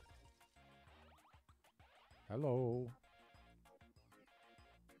 Hello.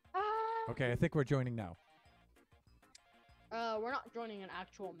 Ah! Okay, I think we're joining now. We're not joining an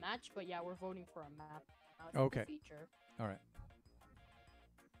actual match, but yeah, we're voting for a map. It's Okay. A feature. All right.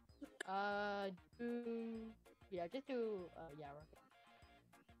 Just do. Yeah,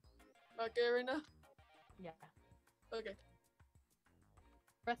 we're Okay, right now? yeah. Okay.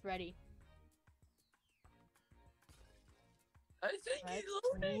 Press ready. I think he's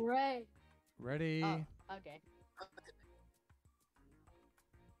loading. Right. Ready? Oh, okay.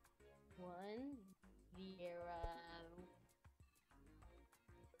 1-0.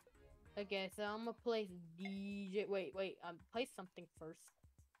 Okay, so I'm gonna place DJ. Wait. Place something first.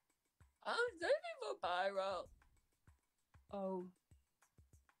 I'm searching for Pyro. Oh.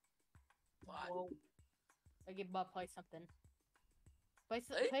 What? Whoa. Okay, but place something. Place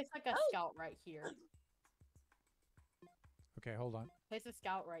Hey, like a oh. scout right here. Okay, hold on. Place a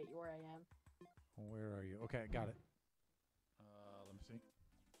scout right where I am. Where are you? Okay, I got it. Let me see.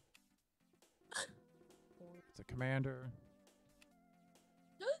 It's a commander.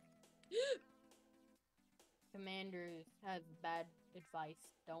 Commanders has bad advice.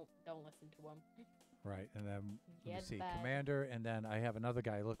 Don't listen to him. Right, and then let me Yes, see, bad. commander, and then I have another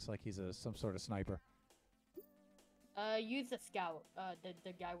guy. Looks like he's some sort of sniper. Use the scout.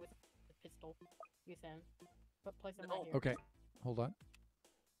 The guy with the pistol. Use him. But place him right No. here. Okay, hold on.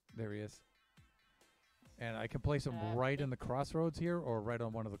 There he is. And I can place him right in the crossroads here, or right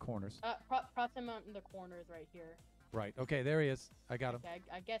on one of the corners. Cross him out in the corners right here. Right. Okay, there he is. I got him. Okay,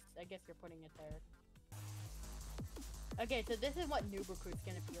 I guess you're putting it there. Okay, so this is what Noob Recruit's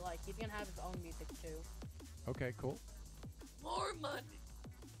gonna be like. He's gonna have his own music too. Okay, cool. More money.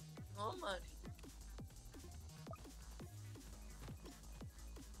 More money.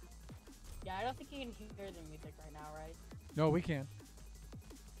 Yeah, I don't think you can hear the music right now, right? No, we can.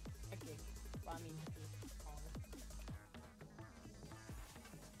 Okay. Well, I mean, this is calm.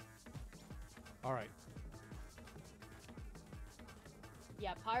 All right.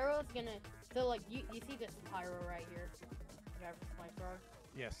 Yeah, Pyro's gonna. So like you see this Pyro right here, driver's flamethrower.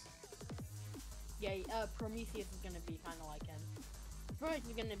 Yes. Yeah, Prometheus is gonna be kind of like him. Prometheus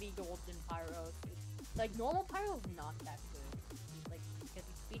is gonna be golden Pyro. Like normal Pyro's not that good. Like because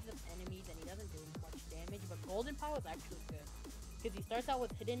he speeds up enemies and he doesn't do much damage. But golden Pyro is actually good because he starts out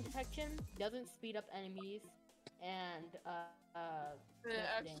with hidden detection, doesn't speed up enemies, and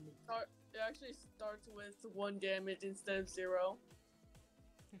It actually starts with 1 damage instead of 0.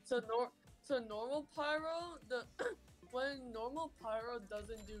 So normal pyro, when normal pyro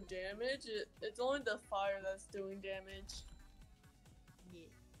doesn't do damage, it's only the fire that's doing damage. Yeah.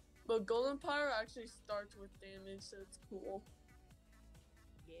 But golden pyro actually starts with damage, so it's cool.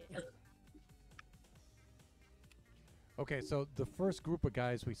 Yeah. Okay, so the first group of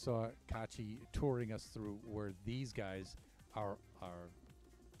guys we saw Kaachee touring us through were these guys, our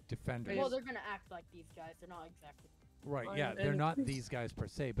defenders. Well, they're gonna act like these guys. They're not exactly. Right, Fine, yeah, they're and- not these guys per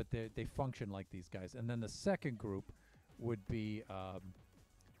se, but they function like these guys. And then the second group would be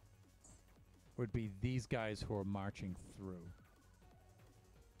these guys who are marching through.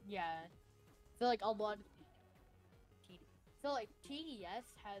 Yeah. So like a lot. So like TDS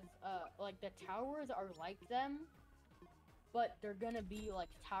has like the towers are like them, but they're gonna be like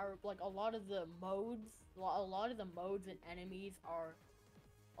tower. Like a lot of the modes, a lot of the modes and enemies are,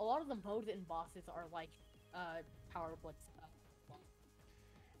 a lot of the modes and bosses are like Power Blitz.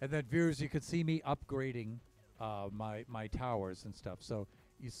 And then viewers, you could see me upgrading my towers and stuff. So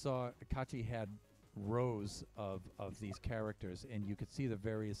you saw Kaachee had rows of these characters, and you could see the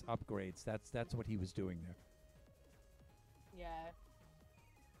various upgrades. That's what he was doing there. Yeah.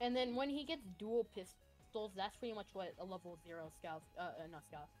 And then when he gets dual pistols, that's pretty much what a level 0 scout, not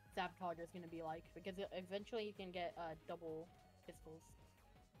scout, sabotager is gonna be like, because eventually you can get double pistols.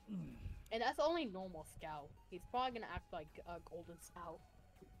 And that's only normal scout. He's probably gonna act like a golden scout.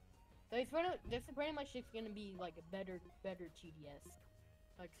 So this is pretty much just gonna be like a better TDS,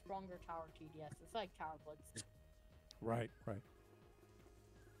 like stronger tower TDS. It's like Tower Blitz. Right.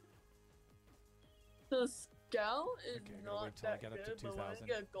 The scout is Okay, I gotta not wait till I that get up to good, but when 2000. I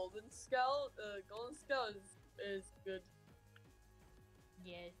get golden scout, golden scout is good.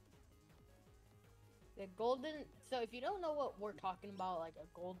 Yeah. The golden. So if you don't know what we're talking about, like a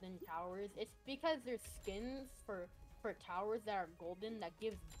golden towers, it's because there's skins for towers that are golden that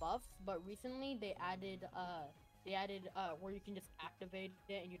gives buffs. But recently they added where you can just activate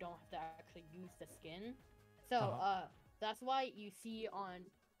it and you don't have to actually use the skin. So that's why you see on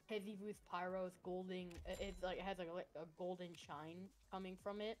Hezivu's Pyro's golden. It's like it has like a golden shine coming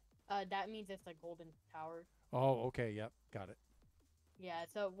from it. That means it's a golden tower. Oh, okay. Yep, got it. Yeah,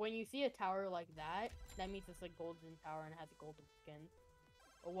 so when you see a tower like that, that means it's a golden tower and it has a golden skin.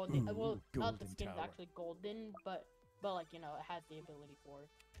 Well, not the golden skin's tower. actually golden, but like you know, it has the ability for it.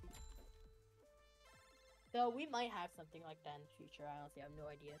 So we might have something like that in the future. I honestly have no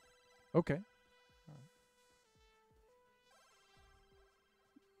idea. Okay. All right.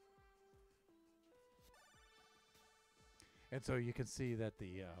 And so you can see that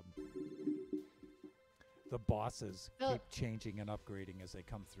the bosses So- keep changing and upgrading as they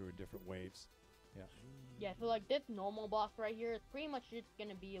come through in different waves. Yeah. Yeah, so like this normal boss right here is pretty much just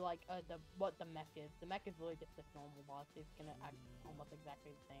gonna be like what the mech is. The mech is really just this normal boss. It's gonna act almost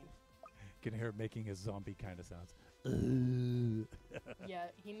exactly the same. You can hear it making a zombie kind of sounds. Yeah,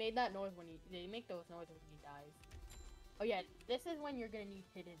 he made that noise when they make those noises when he dies. Oh yeah, this is when you're gonna need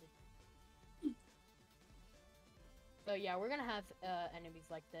hidden. So yeah, we're gonna have enemies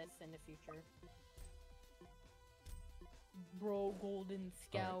like this in the future. Bro, golden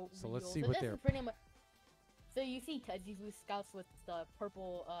scout. so let's wheel. see So what this they're- is pretty much. So you see Tedzivu scouts with the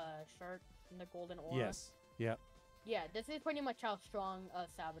purple shirt and the golden orb. Yes. Yeah. Yeah, this is pretty much how strong a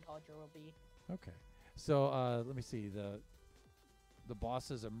Sabotager will be. Okay. So let me see. The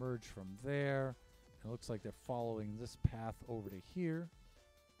bosses emerge from there. It looks like they're following this path over to here.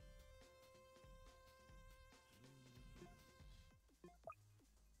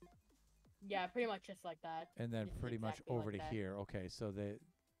 Yeah, pretty much just like that. And then Just pretty much exactly over like to that. here. Okay,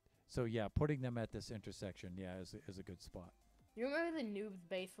 so yeah, putting them at this intersection, yeah, is a good spot. You remember the noob's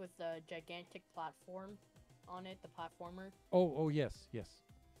base with the gigantic platform on it, the platformer? Oh yes, yes.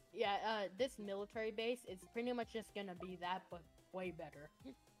 Yeah, this military base is pretty much just gonna be that, but way better.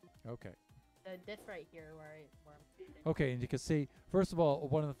 Okay. This right here, where I'm standing. Okay, and you can see, first of all,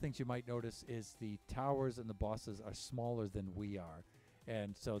 one of the things you might notice is the towers and the bosses are smaller than we are.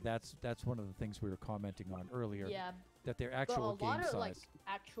 And so that's one of the things we were commenting on earlier, Yeah, that their but actual a lot game of size. like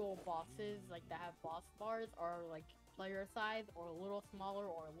actual bosses, like that have boss bars, are like player size, or a little smaller,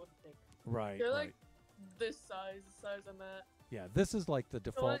 or a little bigger. Right, They're right. like this size, the size I'm at. Yeah, this is like the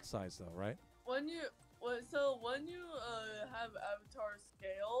default what- size though, right? When you have avatar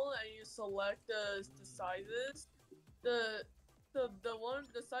scale and you select the sizes, the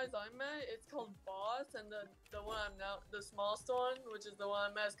size I'm at, it's called boss, and the one I'm now, the smallest one, which is the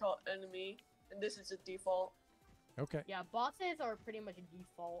one I'm at, is called enemy, and this is the default. Okay. Yeah, bosses are pretty much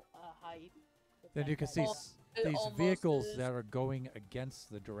default height. Then you can see Well, it these almost vehicles is. that are going against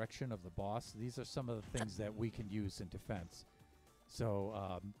the direction of the boss. These are some of the things that we can use in defense.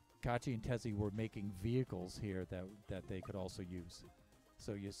 So Kaachee and Tezzy were making vehicles here that they could also use.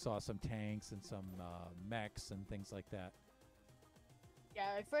 So you saw some tanks and some mechs and things like that.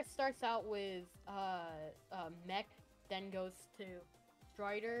 Yeah, it first starts out with mech, then goes to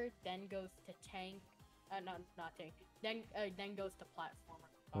strider, then goes to tank. Not tank. Then goes to platformer.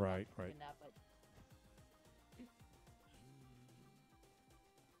 I'm not Right, right. doing that, but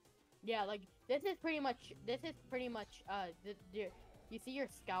yeah, like this is pretty much you see your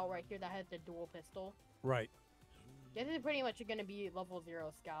scout right here that has the dual pistol. Right. This is pretty much gonna be level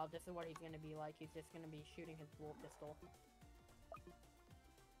 0 scout. This is what he's gonna be like. He's just gonna be shooting his dual pistol.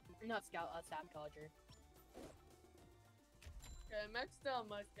 Not scout, Sabotager. Okay, maxed out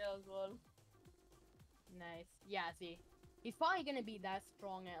my scale as well. Nice. Yeah, see. He's probably gonna be that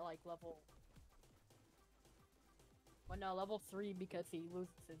strong at like level. Well, no, level 3 because he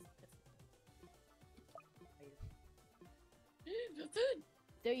loses his. That's it.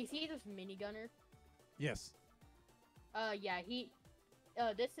 So you see this minigunner? Yes. Yeah,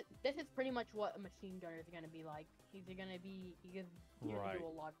 this is pretty much what a machine gunner is gonna be like. He's gonna Right. do a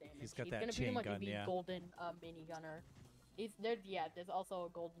lot of damage. He's got that gonna pretty chain much gun, be yeah. golden minigunner. There's also a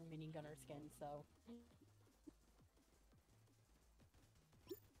golden minigunner skin, so.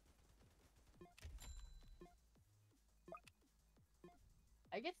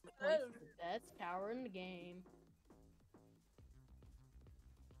 I guess Place is the best tower in the game.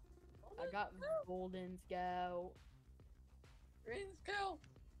 I got golden scout. Green scale.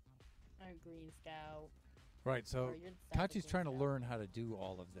 I'm green scout. Right. So Or you're the Kachi's second trying to scout. learn how to do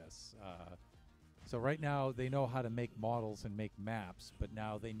all of this. So right now they know how to make models and make maps, but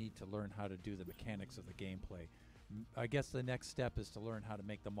now they need to learn how to do the mechanics of the gameplay. I guess the next step is to learn how to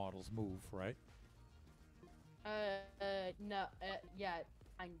make the models move, right? No, yeah,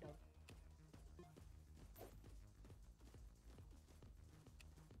 kind of.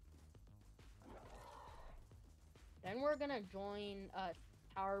 Then we're gonna join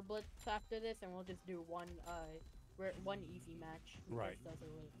Tower Blitz after this, and we'll just do one easy match. Right. Those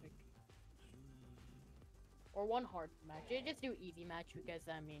are really quick. Or one hard match. Just do easy match because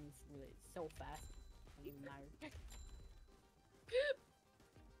that means really so fast. Doesn't even matter.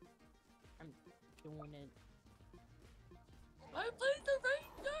 I'm doing it. I played the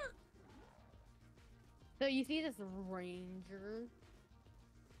ranger. So you see this ranger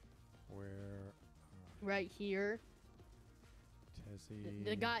Where right here? Tezzy.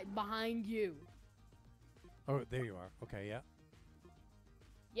 The guy behind you. Oh, there you are. Okay, yeah.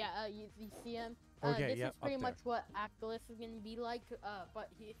 Yeah, you see him? Okay, this yeah, is pretty up much what Actolus is gonna be like, but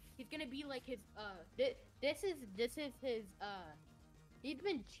he's gonna be like his, this is his, he's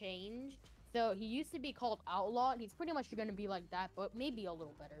been changed. So he used to be called Outlaw, and he's pretty much gonna be like that, but maybe a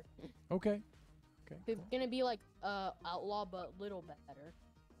little better. Okay. Okay. He's gonna be like, Outlaw, but a little better.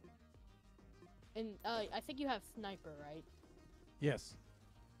 And, I think you have Sniper, right? Yes.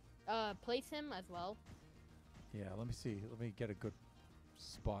 Place him as well. Yeah, let me see. Let me get a good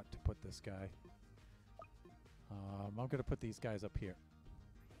spot to put this guy. I'm going to put these guys up here.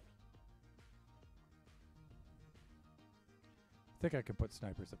 I think I can put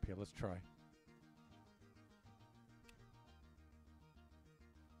snipers up here. Let's try.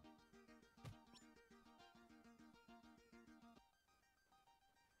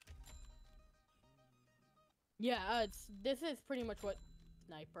 Yeah, this is pretty much what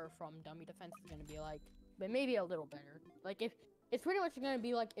Sniper from Dummy Defense is gonna be like, but maybe a little better. Like if it's pretty much gonna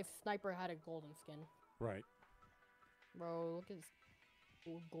be like if Sniper had a golden skin. Right. Bro, look at this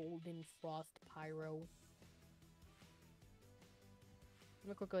golden frost pyro.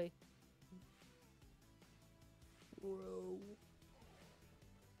 Look quickly. Bro.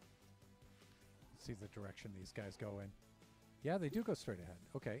 See the direction these guys go in. Yeah, they do go straight ahead.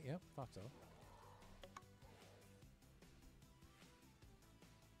 Okay, yep, thought so.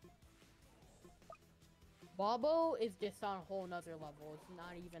 Bobo is just on a whole nother level. It's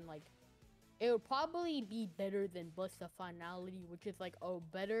not even like it would probably be better than Bust of Finality, which is like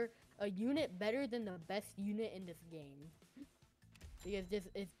a unit better than the best unit in this game. Because this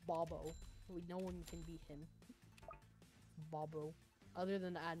is Bobo. No one can beat him. Bobo. Other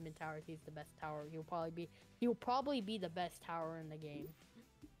than the admin tower, he's the best tower. He'll probably be the best tower in the game.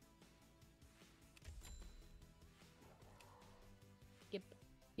 Yep.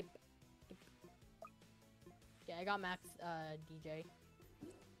 Yep. Yep. Yeah, I got max DJ.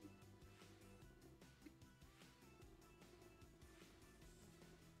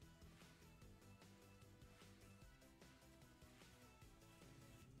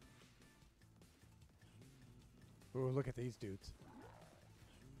 Ooh, look at these dudes.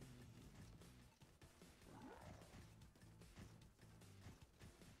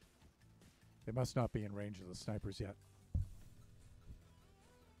 They must not be in range of the snipers yet.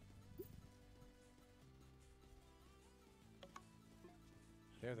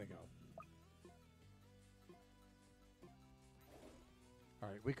 There they go.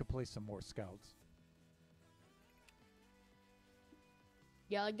 Alright, we could place some more scouts.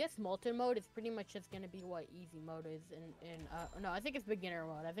 Yeah, like this molten mode is pretty much just gonna be what easy mode is no, I think it's beginner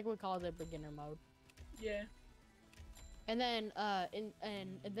mode. I think we call it beginner mode. Yeah. And then and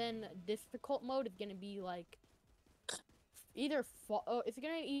then difficult mode is gonna be like it's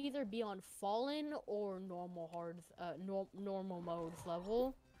gonna either be on fallen or normal hards normal modes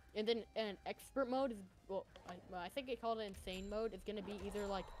level. And then expert mode is I think it called it insane mode. It's gonna be either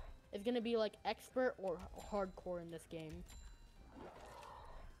like it's gonna be like expert or hardcore in this game.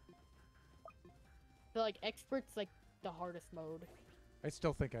 So like expert's like the hardest mode. I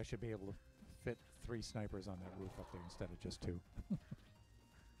still think I should be able to fit 3 snipers on that roof up there instead of just 2.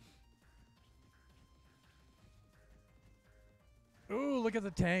 Ooh, look at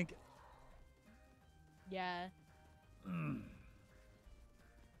the tank. Yeah.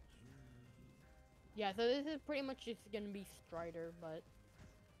 Yeah, so this is pretty much just gonna be Strider, but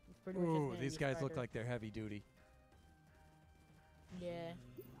it's pretty much just Ooh, gonna these be guys look Strider. like they're heavy duty. Yeah.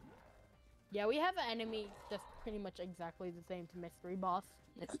 Yeah, we have an enemy that's pretty much exactly the same to Mystery Boss.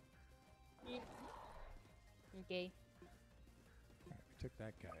 Okay. Alright, we took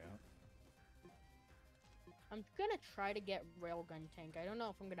that guy out. I'm gonna try to get Railgun Tank. I don't know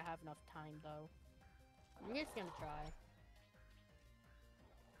if I'm gonna have enough time, though. I'm just gonna try.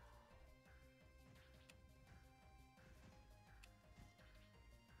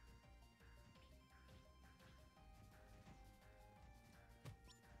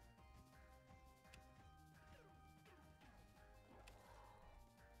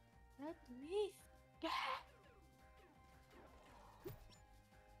 Let me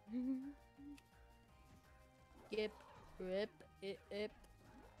skip, rip, ip.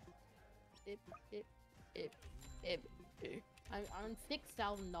 I'm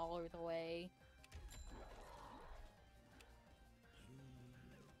 $6,000 away.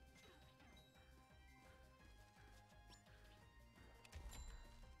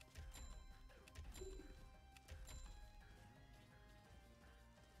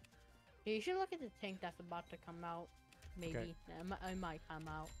 Yeah, you should look at the tank that's about to come out. Maybe. Okay. I might come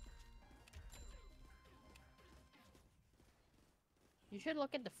out. You should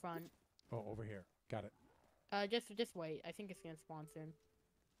look at the front. Oh, over here. Got it. Just wait. I think it's gonna spawn soon.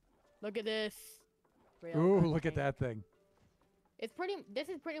 Look at this. Ooh, Railgun look at tank. that thing. This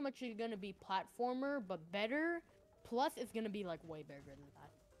is pretty much gonna be platformer, but better. Plus, it's gonna be like way bigger than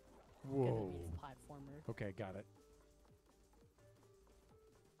that. Because Whoa. it means platformer. Okay, got it.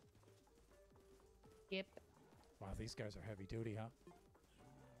 Skip. Wow, these guys are heavy duty, huh?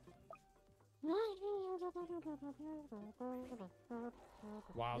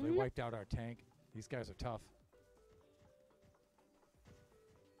 Wow, they wiped out our tank. These guys are tough.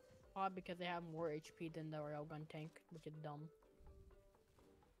 Odd because they have more HP than the railgun tank, which is dumb.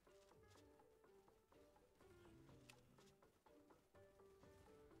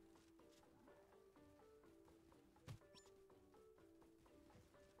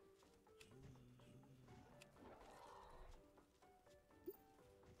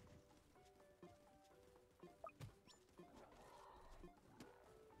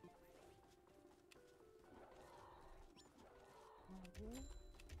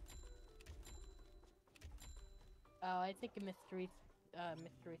 Oh, I think a mystery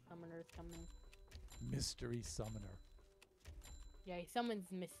summoner is coming. Mystery summoner. Yeah, he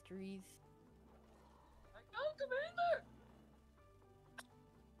summons mysteries. I got Commander!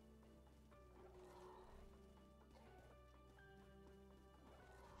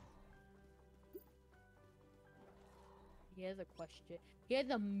 He has a question. He has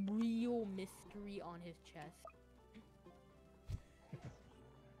a real mystery on his chest.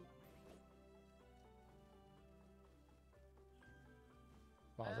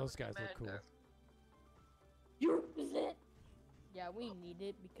 Wow, those guys look cool. Commander. Use it! Yeah, we need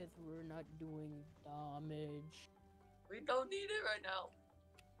it because we're not doing damage. We don't need it right now.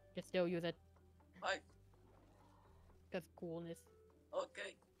 Just still use it. Right. Because coolness.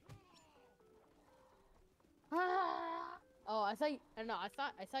 Okay. Ah! Oh, I thought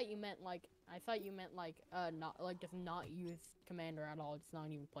you meant like not like just not use commander at all, just not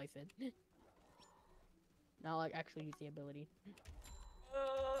even place it. Not like actually use the ability.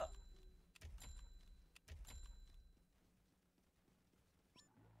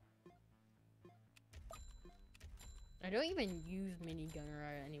 I don't even use minigun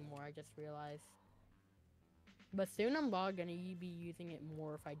anymore, I just realized. But soon I'm gonna be using it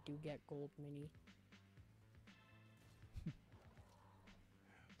more if I do get gold mini.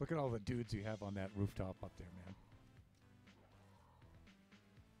 Look at all the dudes you have on that rooftop up there, man.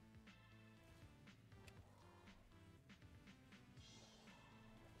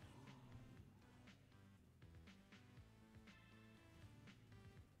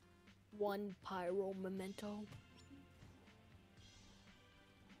 One pyro memento.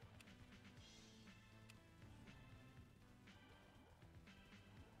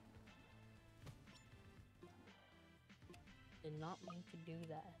 Did not mean to do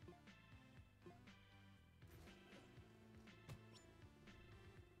that.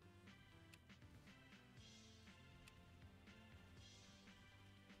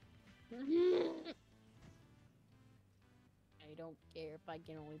 I don't care if I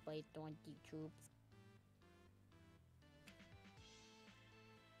can only play 20 troops.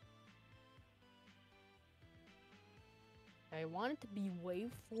 I want it to be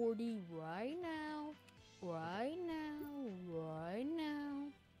wave 40 right now. Right now. Right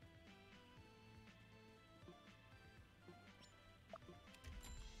now.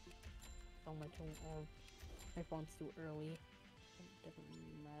 Oh, my phone's too early. It doesn't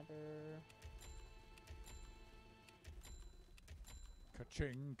matter.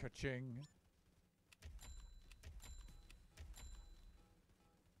 Ka-ching, ka-ching.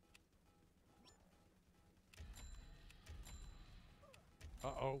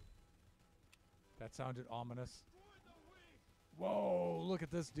 Uh-oh. That sounded ominous. Whoa, look at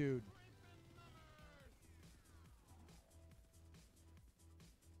this dude.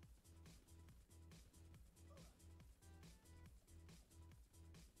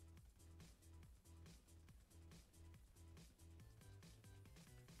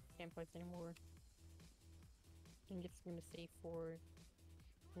 Can't place anymore. I'm just gonna save for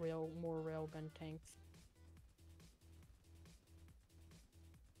more railgun tanks.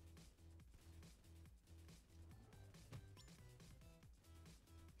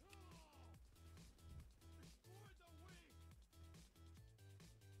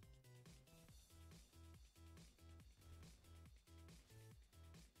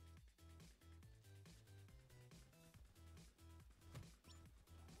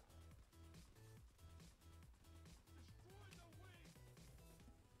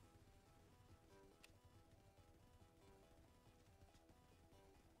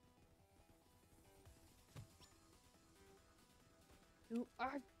 You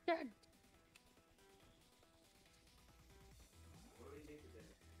are dead!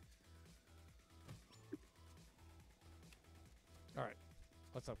 All right,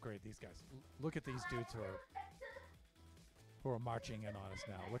 let's upgrade these guys. Look at these dudes who are marching in on us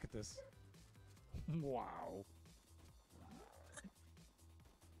now. Look at this. Wow.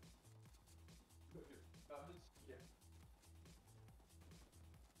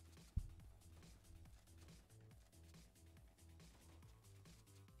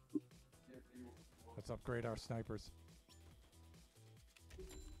 Let's upgrade our snipers.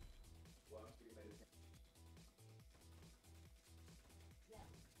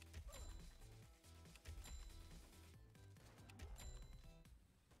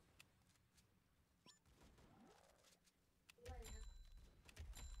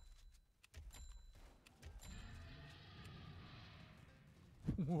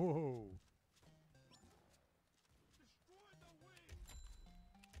 Whoa.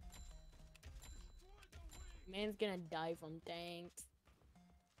 man's gonna die from tanks.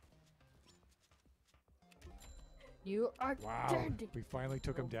 You are Wow, dead. we finally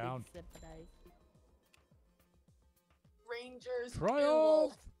took him Oh, big down. sympathize. Rangers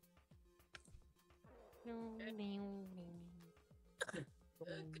Triumph!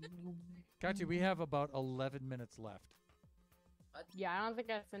 Kaachee, we have about 11 minutes left. Yeah, I don't think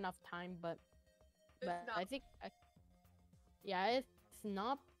that's enough time, but It's not. I think yeah, it's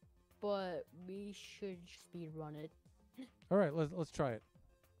not, but we should speed run it. All right, let's try it.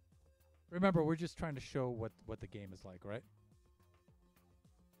 Remember, we're just trying to show what the game is like, right?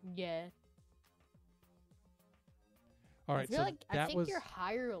 Yeah. All I right, feel so like I that think was you're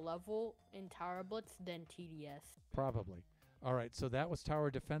higher level in Tower Blitz than TDS. probably. All right, so that was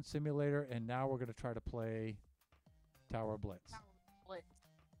Tower Defense Simulator, and now we're going to try to play Tower Blitz. Blitz.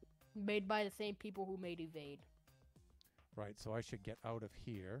 Made by the same people who made Evade. Right, so I should get out of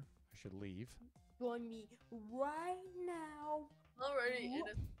here. I should leave. Join me right now. Already in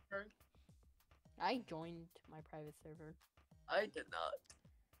a server. I joined my private server. I did not.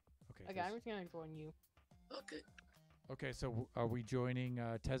 Okay. Okay, I'm just gonna join you. Okay. Okay, so are we joining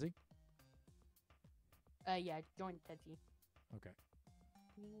Tezzy? Yeah, join Tetsu. Okay.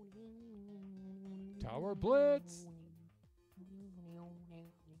 Tower Blitz!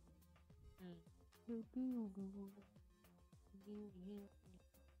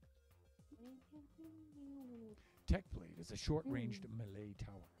 Tech Blade is a short-ranged melee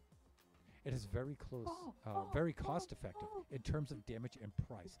tower. It is very close, very cost-effective in terms of damage and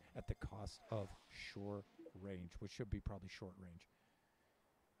price at the cost of short range, which should be probably short range.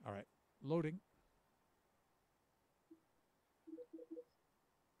 All right, loading.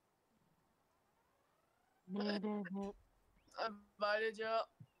 I invited you up.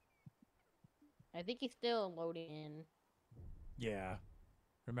 I think he's still loading in. Yeah.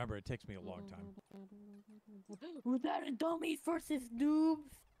 Remember, it takes me a long time. Was that a dummy versus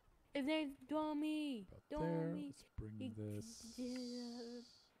noobs? His name's Dummy. About there. Dummy. Let's bring He- this yeah.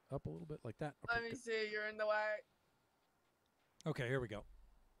 up a little bit like that. Okay, Let me good. see. You're in the way. Okay, here we go.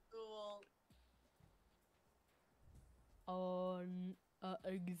 Cool.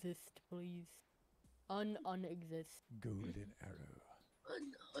 Exist, please. Unexist. Golden Arrow.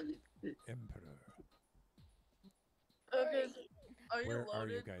 Emperor. Okay. Are you Where loaded? are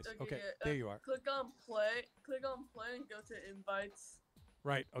you guys? Okay, yeah, there you are. Click on play. Click on play and go to invites.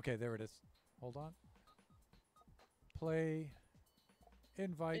 Right, okay, there it is. Hold on. Play.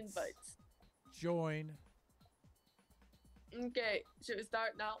 Invites. Invites. Join. Okay. Should we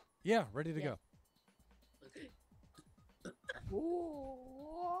start now? Yeah, ready to Yeah. go. Okay. Ooh.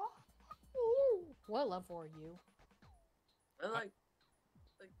 What level are you? I like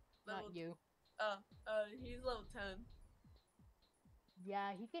Not level. you. He's level 10.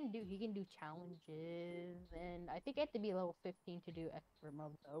 Yeah, he can do challenges, and I think I have to be level 15 to do expert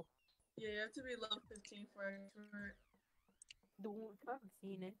mode though. Yeah, you have to be level 15 for expert. I haven't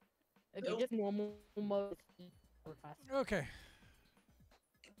seen it. Okay, Nope. just normal mode. Super fast. Okay.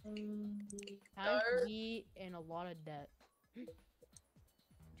 Time Start. to be in a lot of debt. 200.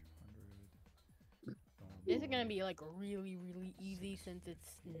 This is gonna be like really, really easy since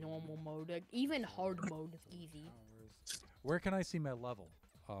it's normal mode. Like, even hard mode is easy. Hours. Where can I see my level?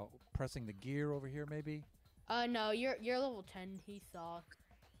 Pressing the gear over here, maybe? No, you're level 10. He saw.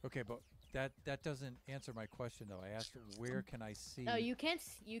 Okay, but that doesn't answer my question though. I asked where can I see? No, you can't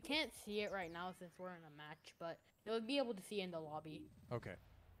see it right now since we're in a match, but you'll be able to see in the lobby. Okay.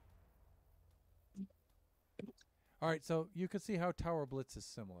 All right, so you can see how Tower Blitz is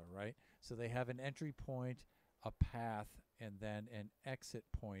similar, right? So they have an entry point, a path, and then an exit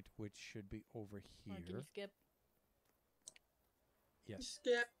point, which should be over Can you here. skip? Yes,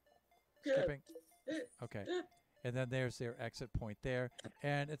 Skip. skipping. Skip. Okay. Skip. And then there's their exit point there,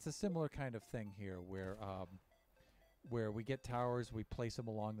 and it's a similar kind of thing here, where we get towers, we place them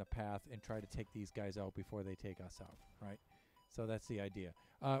along the path, and try to take these guys out before they take us out, right? So that's the idea.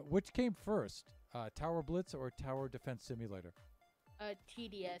 Which came first, Tower Blitz or Tower Defense Simulator?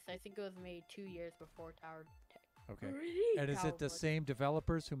 TDS. I think it was made 2 years before Tower. Okay. And is it the Blitz. same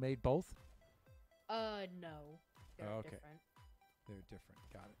developers who made both? No. They're Oh, okay. different. They're different.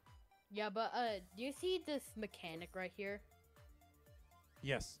 Got it. Yeah, but do you see this mechanic right here?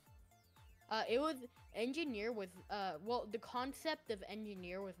 Yes. It was engineer was well, the concept of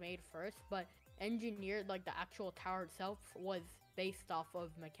engineer was made first, but engineer, like the actual tower itself, was based off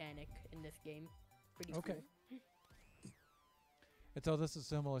of mechanic in this game. Pretty Okay. cool. And so this is a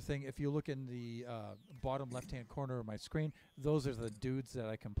similar thing. If you look in the bottom left-hand corner of my screen, those are the dudes that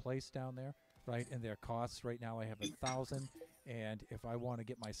I can place down there, right? And their costs right now I have 1,000. And if I want to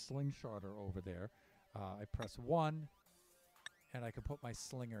get my slingshotter over there, I press 1, and I can put my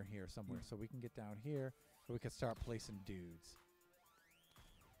slinger here somewhere. So we can get down here, and we can start placing dudes.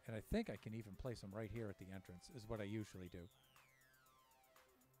 And I think I can even place them right here at the entrance, is what I usually do.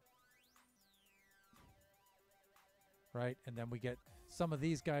 Right, and then we get some of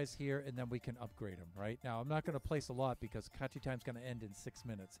these guys here, and then we can upgrade them, right? Now, I'm not going to place a lot because Kaachee Time's going to end in 6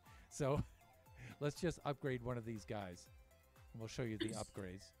 minutes. So let's just upgrade one of these guys, and we'll show you the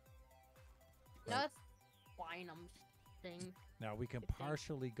upgrades. Right. That's Bynum thing. Now, we can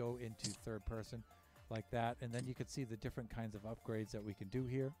partially go into third person like that, and then you can see the different kinds of upgrades that we can do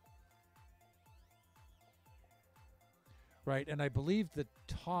here. Right, and I believe the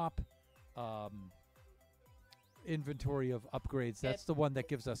top inventory of upgrades, that's the one that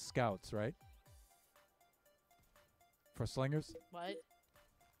gives us scouts, right? For slingers? What?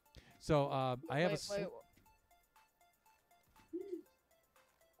 So I have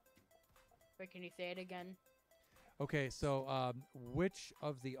Wait, can you say it again? Okay, so which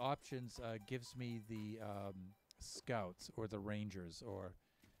of the options gives me the scouts or the rangers, or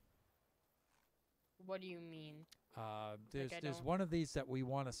What do you mean? there's one of these that we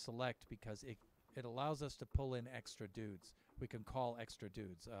want to select because it allows us to pull in extra dudes. We can call extra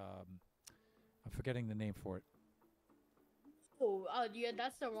dudes. I'm forgetting the name for it. Oh, yeah,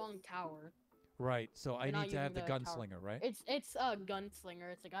 that's the wrong tower. Right. So I You're not need to have the using the tower. gunslinger, right? It's a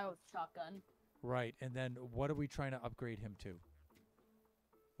gunslinger. It's a guy with shotgun. Right. And then what are we trying to upgrade him to?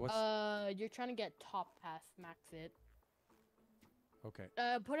 What's You're trying to get top pass, max it. okay.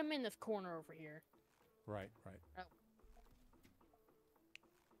 Put him in this corner over here. Right.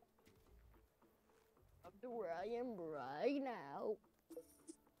 Up to where I am right now.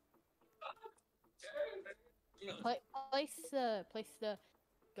 Place the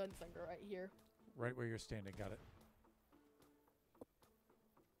gunslinger right here. Right where you're standing. Got it.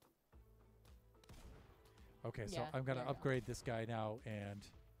 Okay, so Yeah, I'm going to yeah. upgrade this guy now, and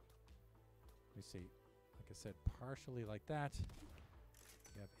let me see. Like I said, partially like that.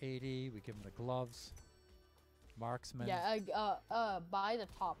 We have 80. We give him the gloves. Marksman. Yeah, buy the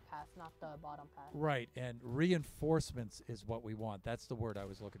top pass, not the bottom pass. Right, and reinforcements is what we want. That's the word I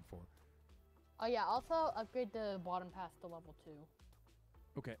was looking for. Oh yeah, also upgrade the bottom pass to level 2.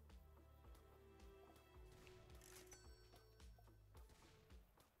 Okay.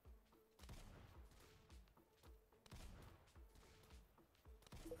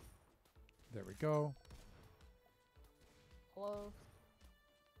 There we go. Hello.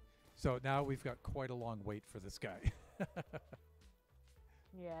 So now we've got quite a long wait for this guy.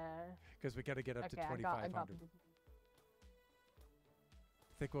 Yeah. Because we got to get up to Okay, I got 2,500.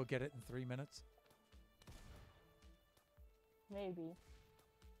 Think we'll get it in 3 minutes? maybe.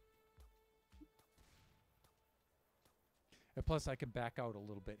 And plus, I can back out a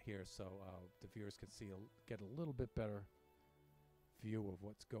little bit here so the viewers can see get a little bit better view of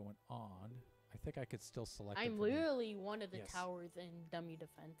what's going on. I think I could still select it I'm from here. literally one of the Yes. towers in dummy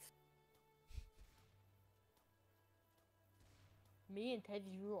defense. Me and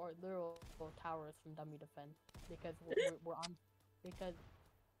Teddy Drew are literal towers from dummy defense because we're on because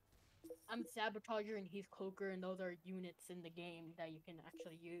I'm sabotager and he's cloaker, and those are units in the game that you can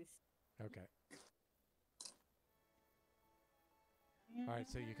actually use. Okay. All right,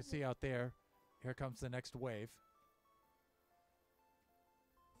 so you can see out there, here comes the next wave.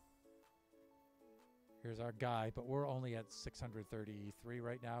 Here's our guy, but we're only at 633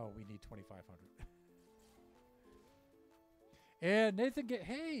 right now, and we need 2,500. And Nathan,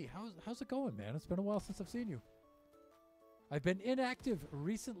 hey, how's it going, man? It's been a while since I've seen you. I've been inactive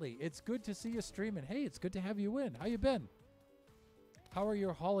recently. It's good to see you streaming. Hey, it's good to have you in. How you been? How are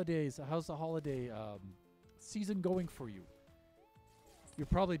your holidays? How's the holiday season going for you? You've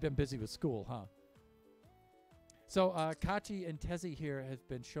probably been busy with school, huh? So Kaachee and Tezzy here have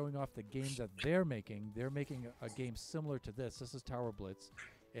been showing off the game that they're making. They're making a game similar to this. This is Tower Blitz.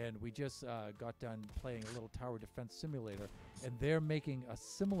 And we just got done playing a little tower defense simulator. And they're making a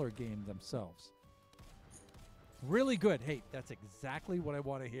similar game themselves. Really good. Hey, that's exactly what I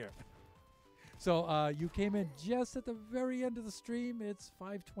want to hear. So you came in just at the very end of the stream. It's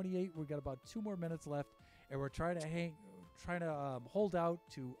 5:28. We've got about 2 more minutes left. And we're trying to hold out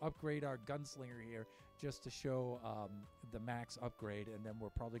to upgrade our gunslinger here just to show the max upgrade, and then we're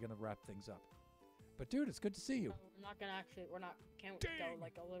probably going to wrap things up. But dude, it's good to see you. Can't we go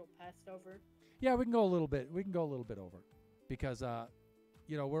like a little past over? Yeah, we can go a little bit. We can go a little bit over because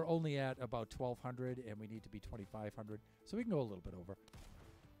you know, we're only at about 1,200 and we need to be 2,500, so we can go a little bit over.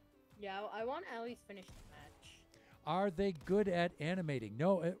 Yeah, I want to at least finish the match. Are they good at animating?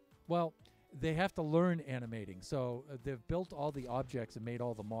 No, well, they have to learn animating. So they've built all the objects and made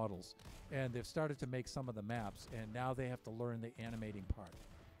all the models, and they've started to make some of the maps, and now they have to learn the animating part.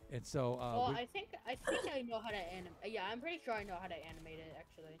 And so, Well, I think I know how to animate. Yeah, I'm pretty sure I know how to animate it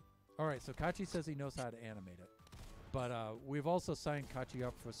actually. all right. So Kaachee says he knows how to animate it, but we've also signed Kaachee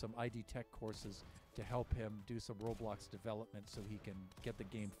up for some ID Tech courses to help him do some Roblox development so he can get the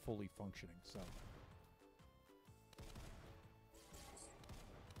game fully functioning. So.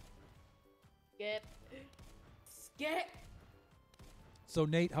 Skip. Skip. So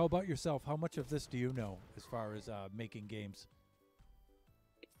Nate, how about yourself? How much of this do you know as far as making games?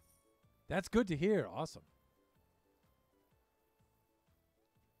 That's good to hear. Awesome.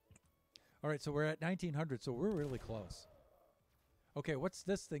 All right, so we're at 1900, so we're really close. Okay, what's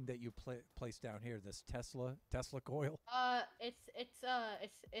this thing that you placed down here? This Tesla coil? It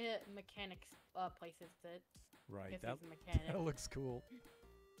mechanics places it. Right. If That, he's a mechanic. that looks cool.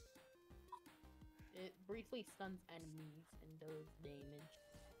 It briefly stuns enemies and does damage.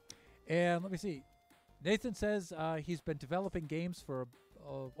 And let me see. Nathan says he's been developing games for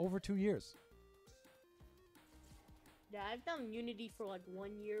over 2 years. Yeah, I've done Unity for like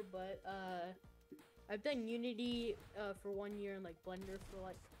 1 year, but I've done Unity for 1 year and like Blender for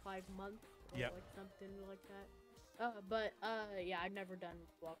like 5 months or Yep. like something like that. But yeah, I've never done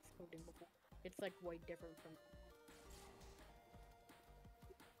blocks coding before. It's like way different from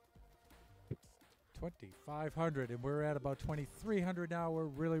 2,500, and we're at about 2,300 now. We're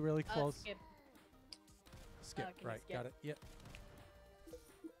really, really close. skip. Skip. can you Right. skip? Got it. Yep.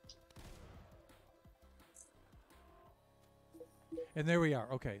 And there we are.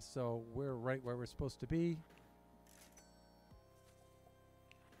 Okay, so we're right where we're supposed to be.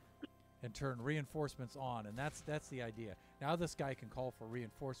 And turn reinforcements on, and that's the idea. Now this guy can call for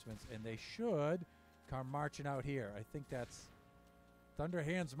reinforcements, and they should come marching out here. I think that's Thunder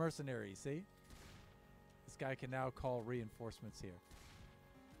Hands Mercenaries. See, this guy can now call reinforcements here.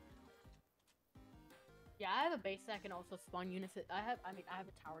 Yeah, I have a base that can also spawn units. I have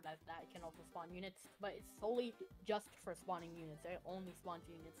a tower that can also spawn units, but it's solely just for spawning units. It only spawns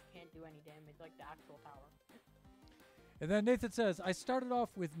units, can't do any damage like the actual tower. And then Nathan says, I started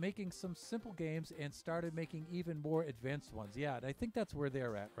off with making some simple games and started making even more advanced ones. Yeah, and I think that's where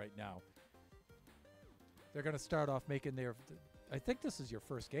they're at right now. They're going to start off making their... I think this is your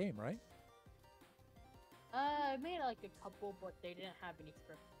first game, right? I made like a couple, but they didn't have any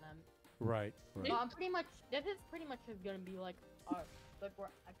scripts in them. Right. So I'm pretty much... This is pretty much going to be like we're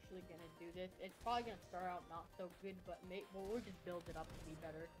actually going to do this. It's probably going to start out not so good, but we'll just build it up to be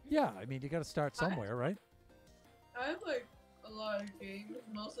better. Yeah, I mean, you got to start somewhere, right? I have like a lot of games.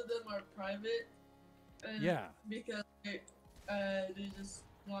 Most of them are private. And Yeah. Because they're just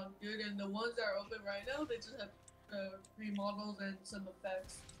not good, and the ones that are open right now, they just have remodels and some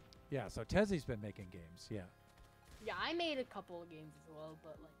effects. Yeah, so Tezzy's been making games, yeah. Yeah, I made a couple of games as well,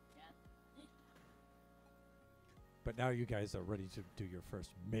 but like, yeah. But now you guys are ready to do your first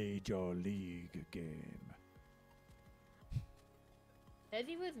Major League game.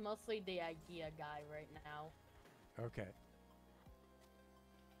 Teddy was mostly the idea guy right now. Okay.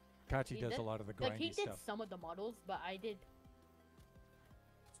 Kaachee He does did- a lot of the Like, grindy he did stuff. some of the models, but I did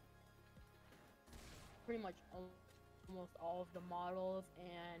pretty much almost all of the models,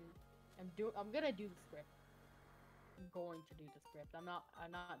 and I'm gonna do the script. I'm going to do the script. I'm not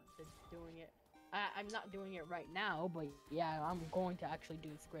doing it. I'm not doing it right now, but yeah, I'm going to actually do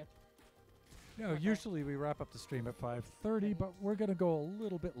the script. No, Okay. usually we wrap up the stream at 5:30, but we're going to go a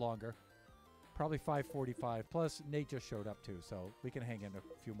little bit longer. Probably 5:45. Plus, Nate just showed up too, so we can hang in a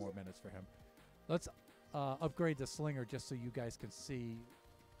few more minutes for him. Let's upgrade the slinger just so you guys can see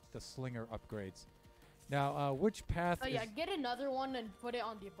the slinger upgrades. Now, which path Oh yeah, is... get another one and put it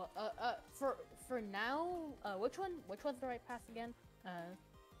on the for now. Which one's the right path again?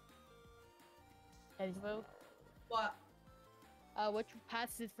 Edgevo. What? Which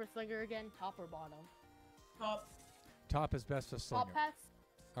pass is for slinger again? Top or bottom? Top. Top is best for slinger. Top pass.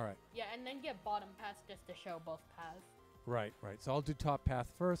 All right. Yeah, and then get bottom pass just to show both paths. Right, right. So I'll do top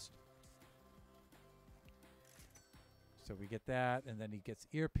path first. So we get that, and then he gets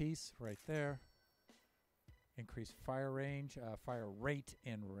earpiece right there. Increase fire range, fire rate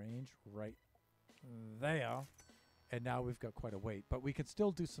and range right there. And now we've got quite a weight, but we can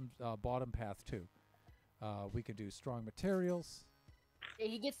still do some bottom path too. We can do strong materials. Yeah,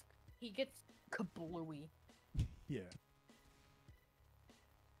 he gets kablooey. Yeah.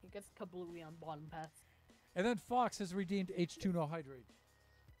 He gets kablooey on bottom path. And then Fox has redeemed H2 no hydrate.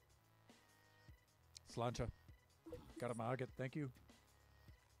 Slancha. Got a market, thank you.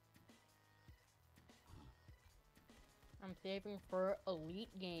 I'm I'm saving for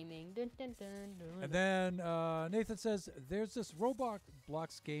Elite Gaming. Dun, dun, dun, dun. And then Nathan says there's this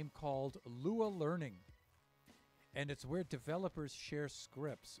Roblox game called Lua Learning, and it's where developers share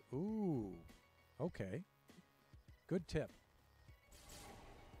scripts. Ooh, okay, good tip.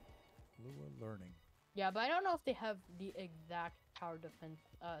 Lua Learning. Yeah, but I don't know if they have the exact tower defense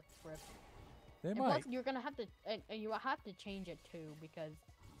script. They And might. plus, you're gonna have to, and you have to change it too because.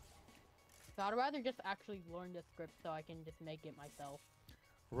 So I'd rather just actually learn the script so I can just make it myself.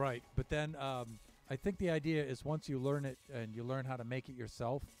 Right, but then I think the idea is once you learn it and you learn how to make it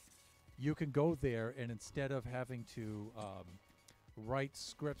yourself, you can go there and instead of having to write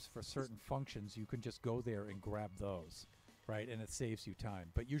scripts for certain functions, you can just go there and grab those, right? And it saves you time.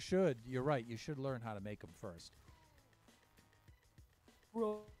 But you're right, you should learn how to make them first.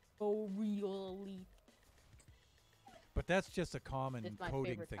 Really. But that's just a common It's my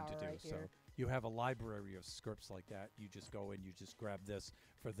coding favorite thing to tower do. right So here. you have a library of scripts like that. You just go and you just grab this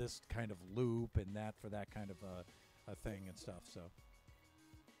for this kind of loop and that for that kind of a thing and stuff. So,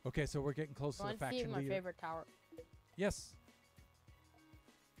 okay, so we're getting close to the Want to see faction my leader. favorite tower? Yes.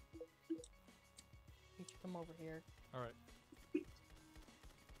 You should come over here. All right.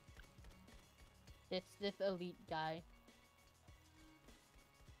 This elite guy.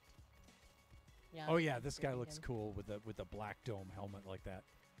 Yeah. Oh I'm yeah, this guy shooting looks him. cool with the black dome helmet like that.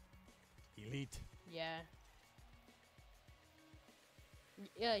 Elite. Yeah.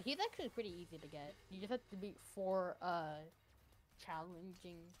 Yeah, he's actually pretty easy to get. You just have to beat 4 challenge.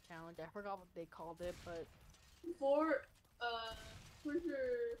 I forgot what they called it, but For for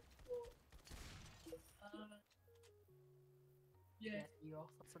sure. Yeah. yeah, you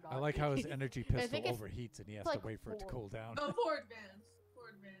also forgot. I like how his energy I pistol think it's overheats and he has like to wait for it to 4. cool down. Oh, for advance. For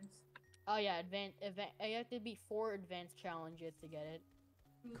advance. Oh yeah, you have to beat 4 advanced challenges to get it.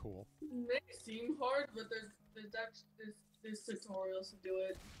 Cool. May seem hard, but there's tutorials to do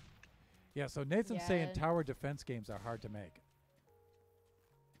it. Yeah, so Nathan's saying Yeah. tower defense games are hard to make.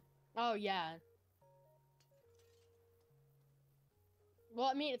 Oh yeah. Well,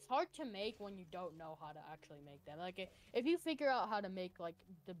 I mean, it's hard to make when you don't know how to actually make them. Like, if you figure out how to make like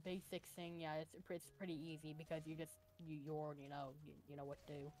the basic thing, yeah, it's pretty easy because you already know you know what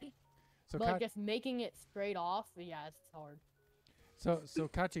to do. So But Ka- like, just making it straight off, yeah, it's hard. so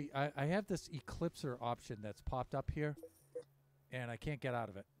Kaachee, I have this Eclipser option that's popped up here, and I can't get out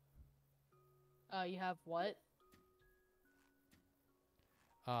of it. You have what?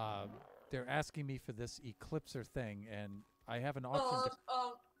 They're asking me for this Eclipser thing, and I have an option.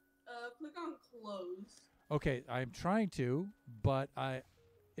 Click on close. Okay, I'm trying to, but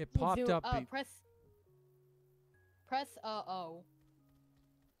it Well, popped do, up. press O.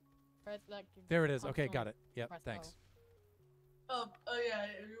 Press like. There it is. Okay, console, got it. Yep, press thanks. O. Oh yeah.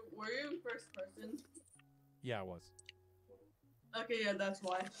 Were you in first person? Yeah, it was. Okay, yeah, that's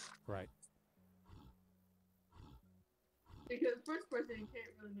why. Right. Because first person you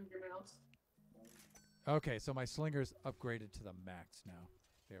can't really move your mouse. Okay, so my slinger's upgraded to the max now.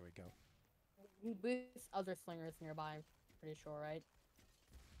 There we go. You boost other slingers nearby. Pretty sure, right?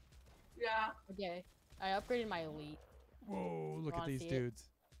 Yeah. Okay. I upgraded my elite. Whoa, look at Wanna these see it? dudes.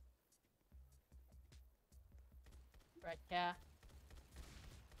 Right, yeah.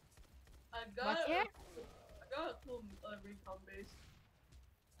 I Watch got it. I got a cool recon base.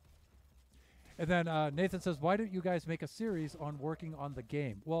 And then Nathan says, why don't you guys make a series on working on the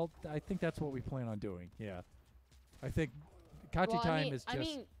game? Well, I think that's what we plan on doing. Yeah. I think Kaachee Time is just... I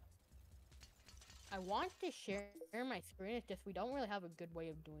mean, I want to share my screen. It's just we don't really have a good way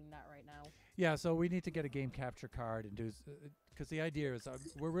of doing that right now. Yeah, so we need to get a game capture card and do... Because the idea is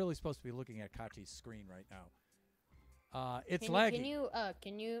we're really supposed to be looking at Kaachee's screen right now. It's laggy.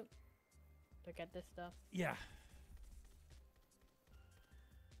 Can you look at this stuff? Yeah.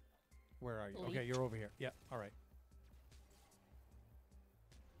 Where are you? Okay, Elite. you're over here. Yeah, all right.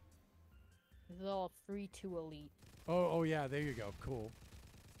 This is all 3-2 elite. Oh, yeah, there you go. Cool.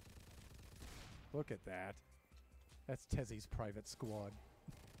 Look at that. That's Tezzy's private squad.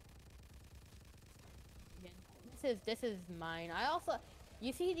 Yeah, this is mine. I also,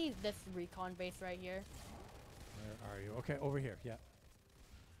 you see this recon base right here? Where are you? Okay, over here. Yeah.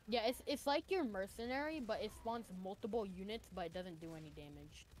 Yeah, it's like your mercenary, but it spawns multiple units, but it doesn't do any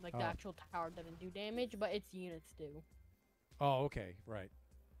damage. Like the Oh. actual tower doesn't do damage, but its units do. Oh, okay, right.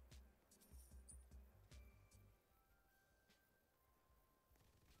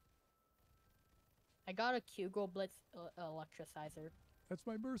 I got a Hugo Blitz electricizer. That's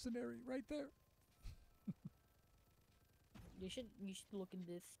my mercenary right there. You should look at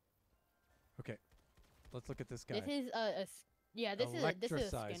this. Okay, let's look at this guy. This is Yeah, this is a skin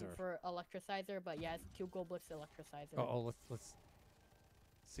Electricizer. for electricizer, but yeah, it's Hugo Blitz electricizer. Let's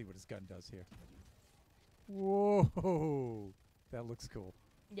see what his gun does here. Whoa, that looks cool.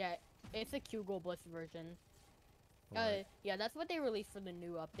 Yeah, it's a Hugo Blitz version. Right. Yeah, that's what they released for the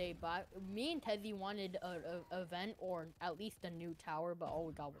new update. But me and Tezzy wanted a event or at least a new tower, but all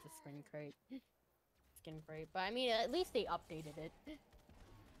we got was a skin crate. Skin crate. But I mean, at least they updated it.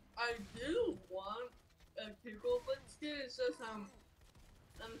 I do want a Pickle Blitz skin. It's just I'm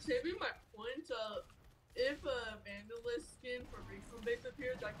saving my points. If a Vandalist skin for Recon Base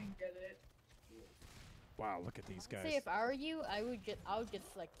appears, I can get it. Wow, look at these guys. Say if I were you, I would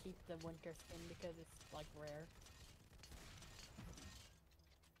just like keep the winter skin because it's like rare.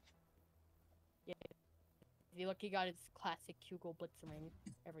 Yeah. See, look, he got his classic Hugo Blitz ring.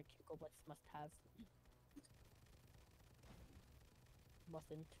 Every Hugo Blitz must have.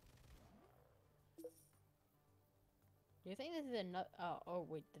 Mustn't. Do you think this is enough? Oh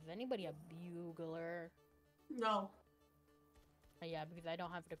wait, does anybody have bugler? No. Yeah, because I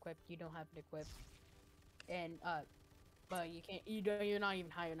don't have it equipped. You don't have it equipped, and but you can't. You're not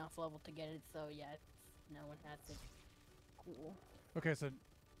even high enough level to get it. So yeah, no one has it. Cool. Okay, so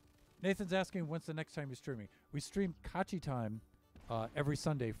Nathan's asking when's the next time you're streaming. We stream Kaachee Time every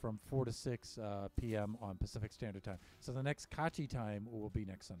Sunday from 4 to 6 p.m. on Pacific Standard Time. So the next Kaachee Time will be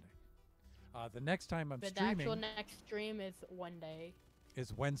next Sunday. The next time I'm But streaming the actual next stream is one day.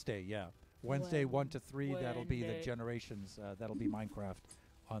 is Wednesday, yeah. Wednesday 1 to 3, that'll be the Generations, that'll be Minecraft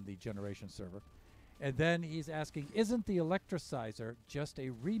on the Generation server. And then he's asking, isn't the Electricizer just a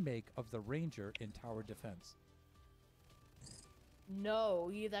remake of the Ranger in Tower Defense? No,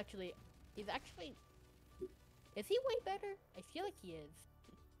 he's actually, is he way better? I feel like he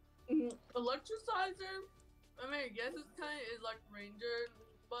is. Electricizer, I mean, I guess it's kind of is like Ranger,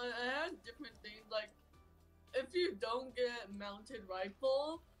 but it has different things. Like, if you don't get mounted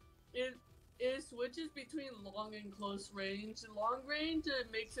rifle, it switches between long and close range. Long range,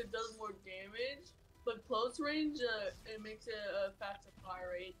 it does more damage, but close range, it makes it a faster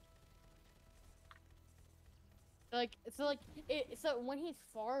fire rate. So when he's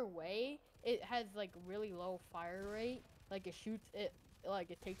far away, it has like really low fire rate. Like it shoots it,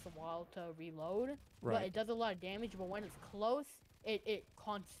 like it takes a while to reload, Right. but it does a lot of damage. But when it's close, it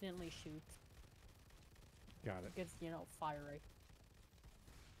constantly shoots. Got it. Because fire rate.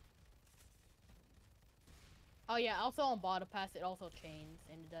 Oh yeah, also on Bottle Pass it also chains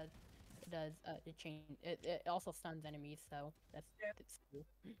and it also stuns enemies, so that's cool.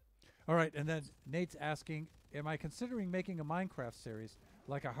 All right, and then Nate's asking, am I considering making a Minecraft series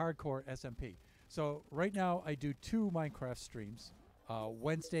like a hardcore SMP? So right now I do 2 Minecraft streams.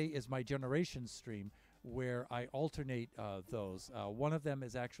 Wednesday is my Generations stream where I alternate those. One of them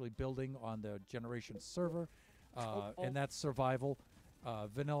is actually building on the Generations server, and that's survival,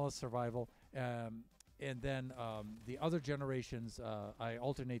 vanilla survival. And then the other Generations, I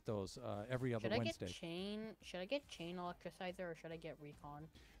alternate those every other Wednesday. Should I get chain electricizer or should I get recon?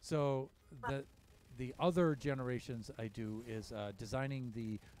 So the other Generations I do is designing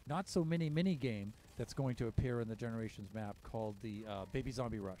the not so mini game that's going to appear in the Generations map called the Baby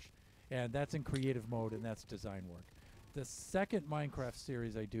Zombie Rush, and that's in creative mode and that's design work. The second Minecraft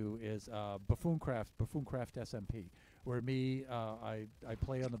series I do is Buffooncraft SMP, where I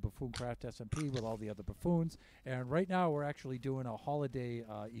play on the Buffooncraft SMP with all the other buffoons, and right now we're actually doing a holiday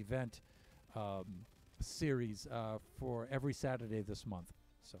event series for every Saturday this month.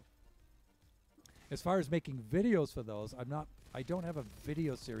 So as far as making videos for those, I don't have a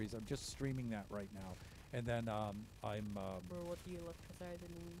video series. I'm just streaming that right now, and then I'm What do you electricizer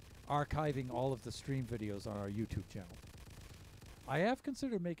mean? archiving all of the stream videos on our YouTube channel. I have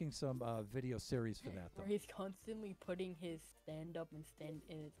considered making some video series for that, though. Where he's constantly putting his stand up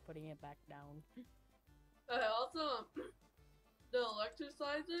and putting it back down. Also, the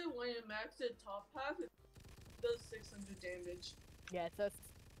electricizer, when you max it top half, it does 600 damage. Yeah, so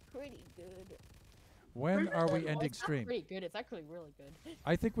it's pretty good. When are we Well, ending it's not stream? pretty good. It's actually really good.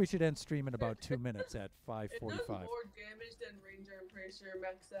 I think we should end stream in about 2 minutes at It does 5:45. more damage than Ranger, I'm pretty sure,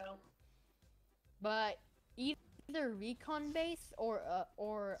 maxed out. But either recon base or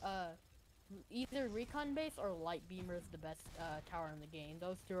either recon base or light beamer is the best tower in the game.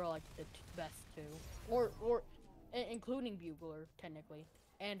 Those two are like the best two, or including bugler technically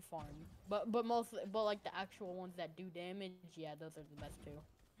and farm. But like the actual ones that do damage, yeah, those are the best two.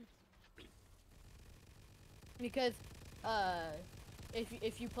 Because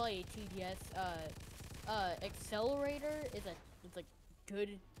if you play TDS, accelerator is a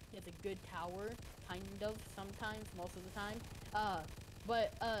good tower, kind of, sometimes, most of the time.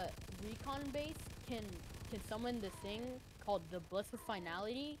 But recon base can summon the thing called the Bliss of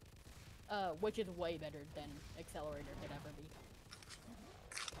Finality, which is way better than Accelerator could ever be.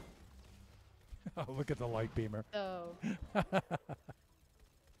 Oh, look at the light beamer. So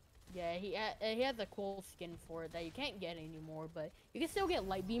yeah, he has a cool skin for it that you can't get anymore, but you can still get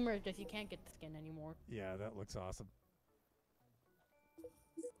light beamer, just you can't get the skin anymore. Yeah, that looks awesome.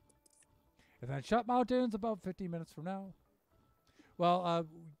 And then Shut Mountains about 15 minutes from now. Well,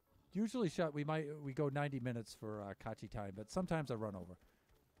 usually we go 90 minutes for Kaachee Time, but sometimes I run over.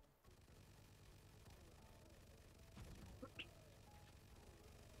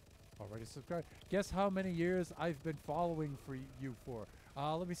 Already subscribed. Guess how many years I've been following for you for?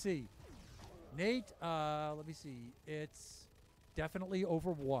 Let me see. Nate, let me see. It's definitely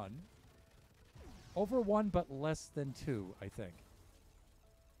over 1. Over 1, but less than 2, I think.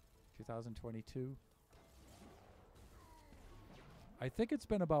 2022. I think it's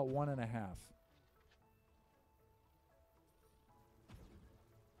been about 1.5.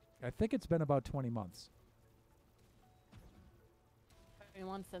 I think it's been about 20 months.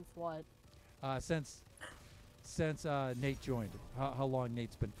 21 since what? Since Nate joined. How long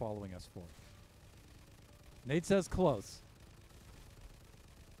Nate's been following us for? Nate says close.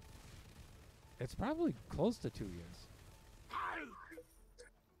 It's probably close to 2 years.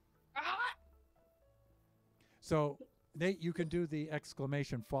 So, Nate, you can do the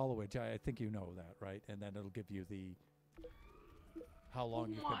exclamation followage. I think you know that, right? And then it'll give you the how long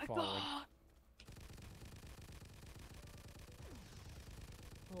you've been following. God.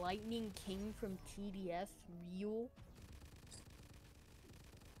 Lightning King from TDS, real?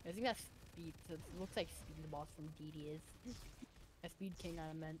 I think that's Speed. So it looks like Speed the Boss from DDS. A Speed King,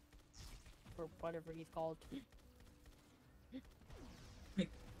 I meant. For whatever he's called.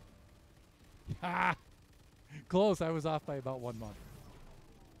 Ah! Close. I was off by about 1 month.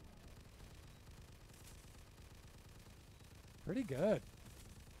 Pretty good.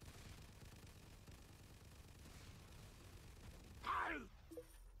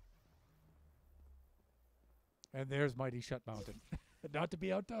 And there's Mighty Shut Mountain. Not to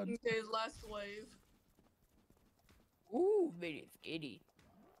be outdone. Okay, last wave. Ooh, very scary.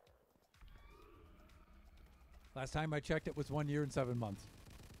 Last time I checked, it was 1 year and 7 months.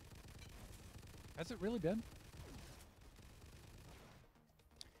 Has it really been?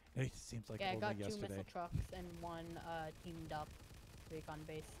 It seems like Yeah, I only got 2 yesterday. missile trucks and 1 teamed up recon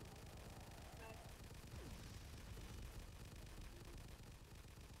base.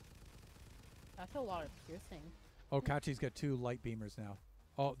 That's a lot of piercing. Oh, Kaachee's got 2 light beamers now.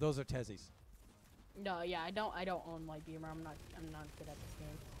 Oh, those are Tezzies. No, yeah, I don't own light beamer. I'm not good at this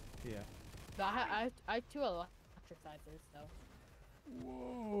game. Yeah. But I have 2 electricizers, so.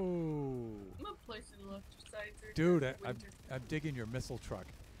 Whoa. I'm gonna place an electricizer. Dude, for I'm winter. digging your missile truck.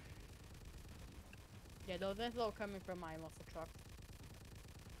 Yeah, those missiles are coming from my muscle truck.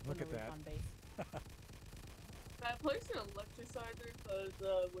 Look from at the that. recon base. I placed an electricizer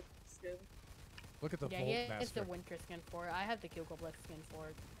because with skin. Look at the Yeah, Volt it's Master. the winter skin for it. I have the Kyoko Blitz skin for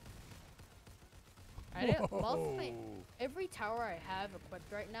it. I didn't, most of my, every tower I have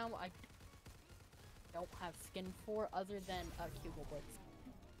equipped right now, I don't have skin for other than Kyoko Blitz.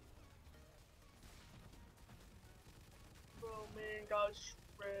 Bro, man, got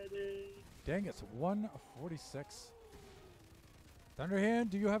shredded. Dang, it's 1:46. Thunderhand,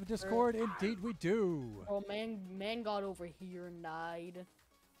 do you have a Discord? Indeed we do. Oh man got over here and died.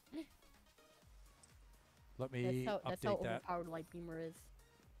 Let me That's how update that. overpowered light beamer is.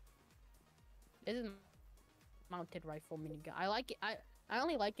 This is mounted rifle minigun. I like it. I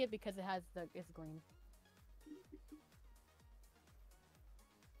only like it because it has it's green.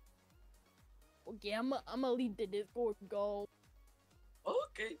 Okay, I'm gonna leave the Discord go.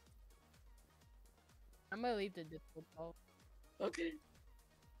 Okay. I'm gonna leave the Discord go. Okay.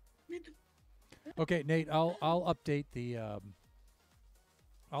 Okay, Nate, I'll update the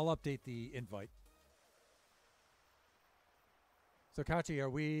invite. So Kaachee, are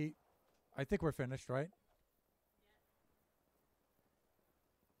we? I think we're finished, right?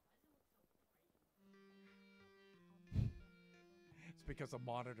 It's because the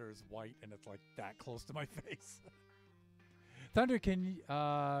monitor is white and it's like that close to my face. Thunder,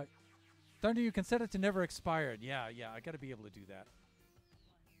 Thunder, you can set it to never expired. Yeah, I got to be able to do that.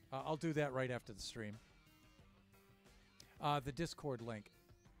 I'll do that right after the stream. The Discord link.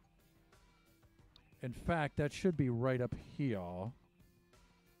 In fact, that should be right up here.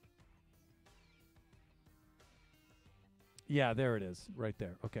 Yeah, there it is. Right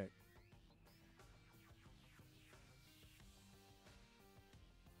there. Okay.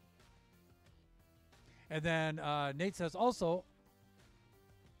 And then Nate says also,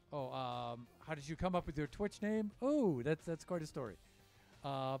 Oh, how did you come up with your Twitch name? Oh, that's quite a story.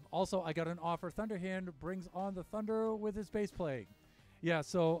 Also, I got an offer. Thunderhand brings on the thunder with his bass playing. Yeah,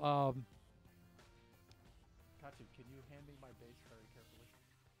 so, Kaachee, can you hand me my bass very carefully?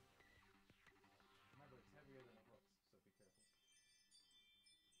 Remember, it's heavier than it looks, so be careful.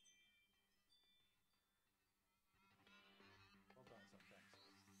 Well done, son. Thanks.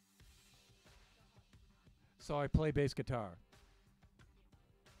 So I play bass guitar.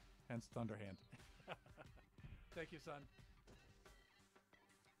 Hence Thunderhand. Thank you, son.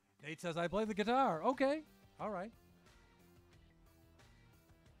 Nate says I play the guitar. Okay. All right.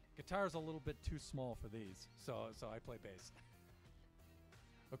 Guitar's a little bit too small for these, so I play bass.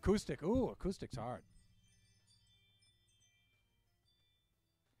 Acoustic. Ooh, acoustic's hard.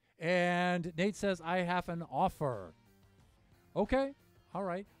 And Nate says I have an offer. Okay. All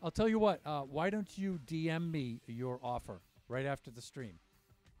right. I'll tell you what. Why don't you DM me your offer right after the stream?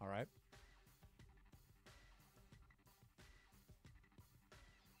 All right.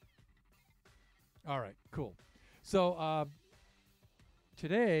 All right, cool. So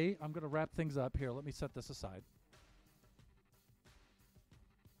today I'm going to wrap things up here. Let me set this aside.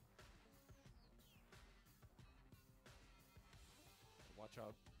 Watch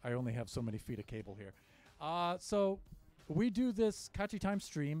out. I only have so many feet of cable here. So we do this Kaachee Time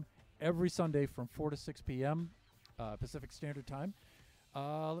stream every Sunday from 4 to 6 p.m. Pacific Standard Time.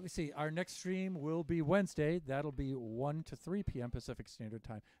 Let me see. Our next stream will be Wednesday. That'll be 1 to 3 p.m. Pacific Standard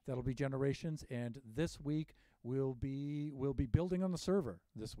Time. That'll be Generations. And this week we'll be building on the server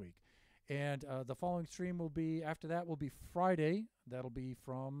this week. And the following stream will be after that will be Friday. That'll be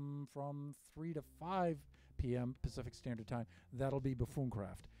from 3 to 5 p.m. Pacific Standard Time. That'll be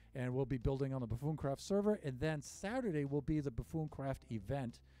Buffooncraft. And we'll be building on the Buffooncraft server. And then Saturday will be the Buffooncraft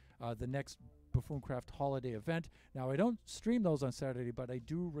event, the next Buffooncraft holiday event. Now, I don't stream those on Saturday, but I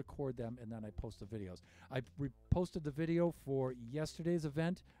do record them and then I post the videos. I posted the video for yesterday's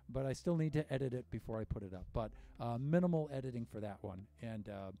event, but I still need to edit it before I put it up. But minimal editing for that one. And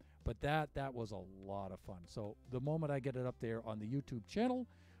but that was a lot of fun. So the moment I get it up there on the YouTube channel,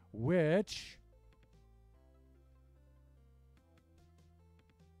 which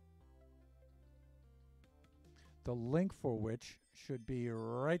the link for which should be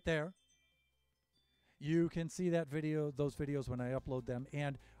right there. You can see that video, those videos when I upload them,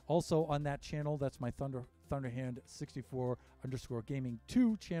 and also on that channel, that's my Thunderhand64_gaming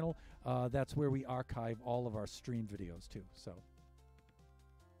 2 channel. That's where we archive all of our stream videos too. So,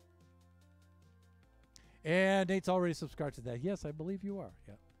 and Nate's already subscribed to that. Yes, I believe you are.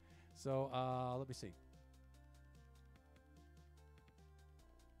 Yeah. So let me see.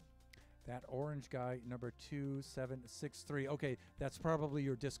 That orange guy, number 2763. Okay, that's probably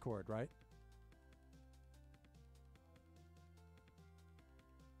your Discord, right?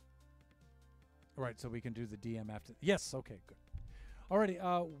 Right, so we can do the DM after. Yes, okay, good. Alrighty,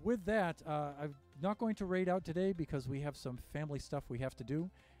 with that, I'm not going to raid out today because we have some family stuff we have to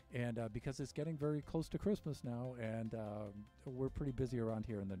do, and because it's getting very close to Christmas now, and we're pretty busy around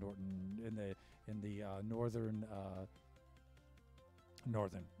here in the northern.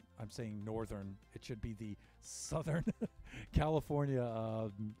 I'm saying northern. It should be the Southern California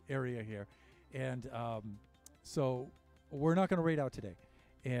area here, and so we're not going to raid out today,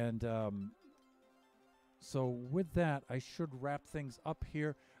 and. So with that, I should wrap things up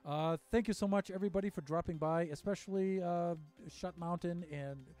here. Thank you so much, everybody, for dropping by, especially Shut Mountain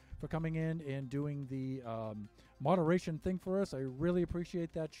and for coming in and doing the moderation thing for us. I really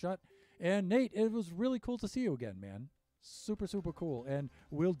appreciate that, Shut. And Nate, it was really cool to see you again, man. Super, super cool. And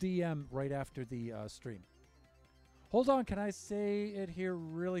we'll DM right after the stream. Hold on, can I say it here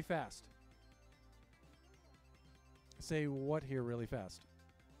really fast? Say what here really fast?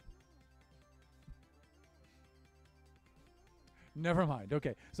 Never mind.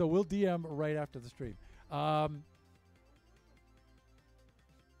 Okay, so we'll DM right after the stream. I'll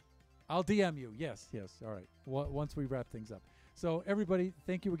DM you. Yes. All right. Once we wrap things up. So everybody,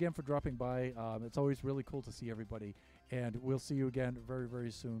 thank you again for dropping by. It's always really cool to see everybody, and we'll see you again very,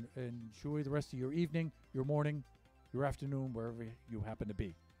 very soon. Enjoy the rest of your evening, your morning, your afternoon, wherever you happen to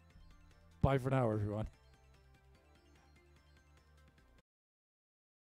be. Bye for now, everyone.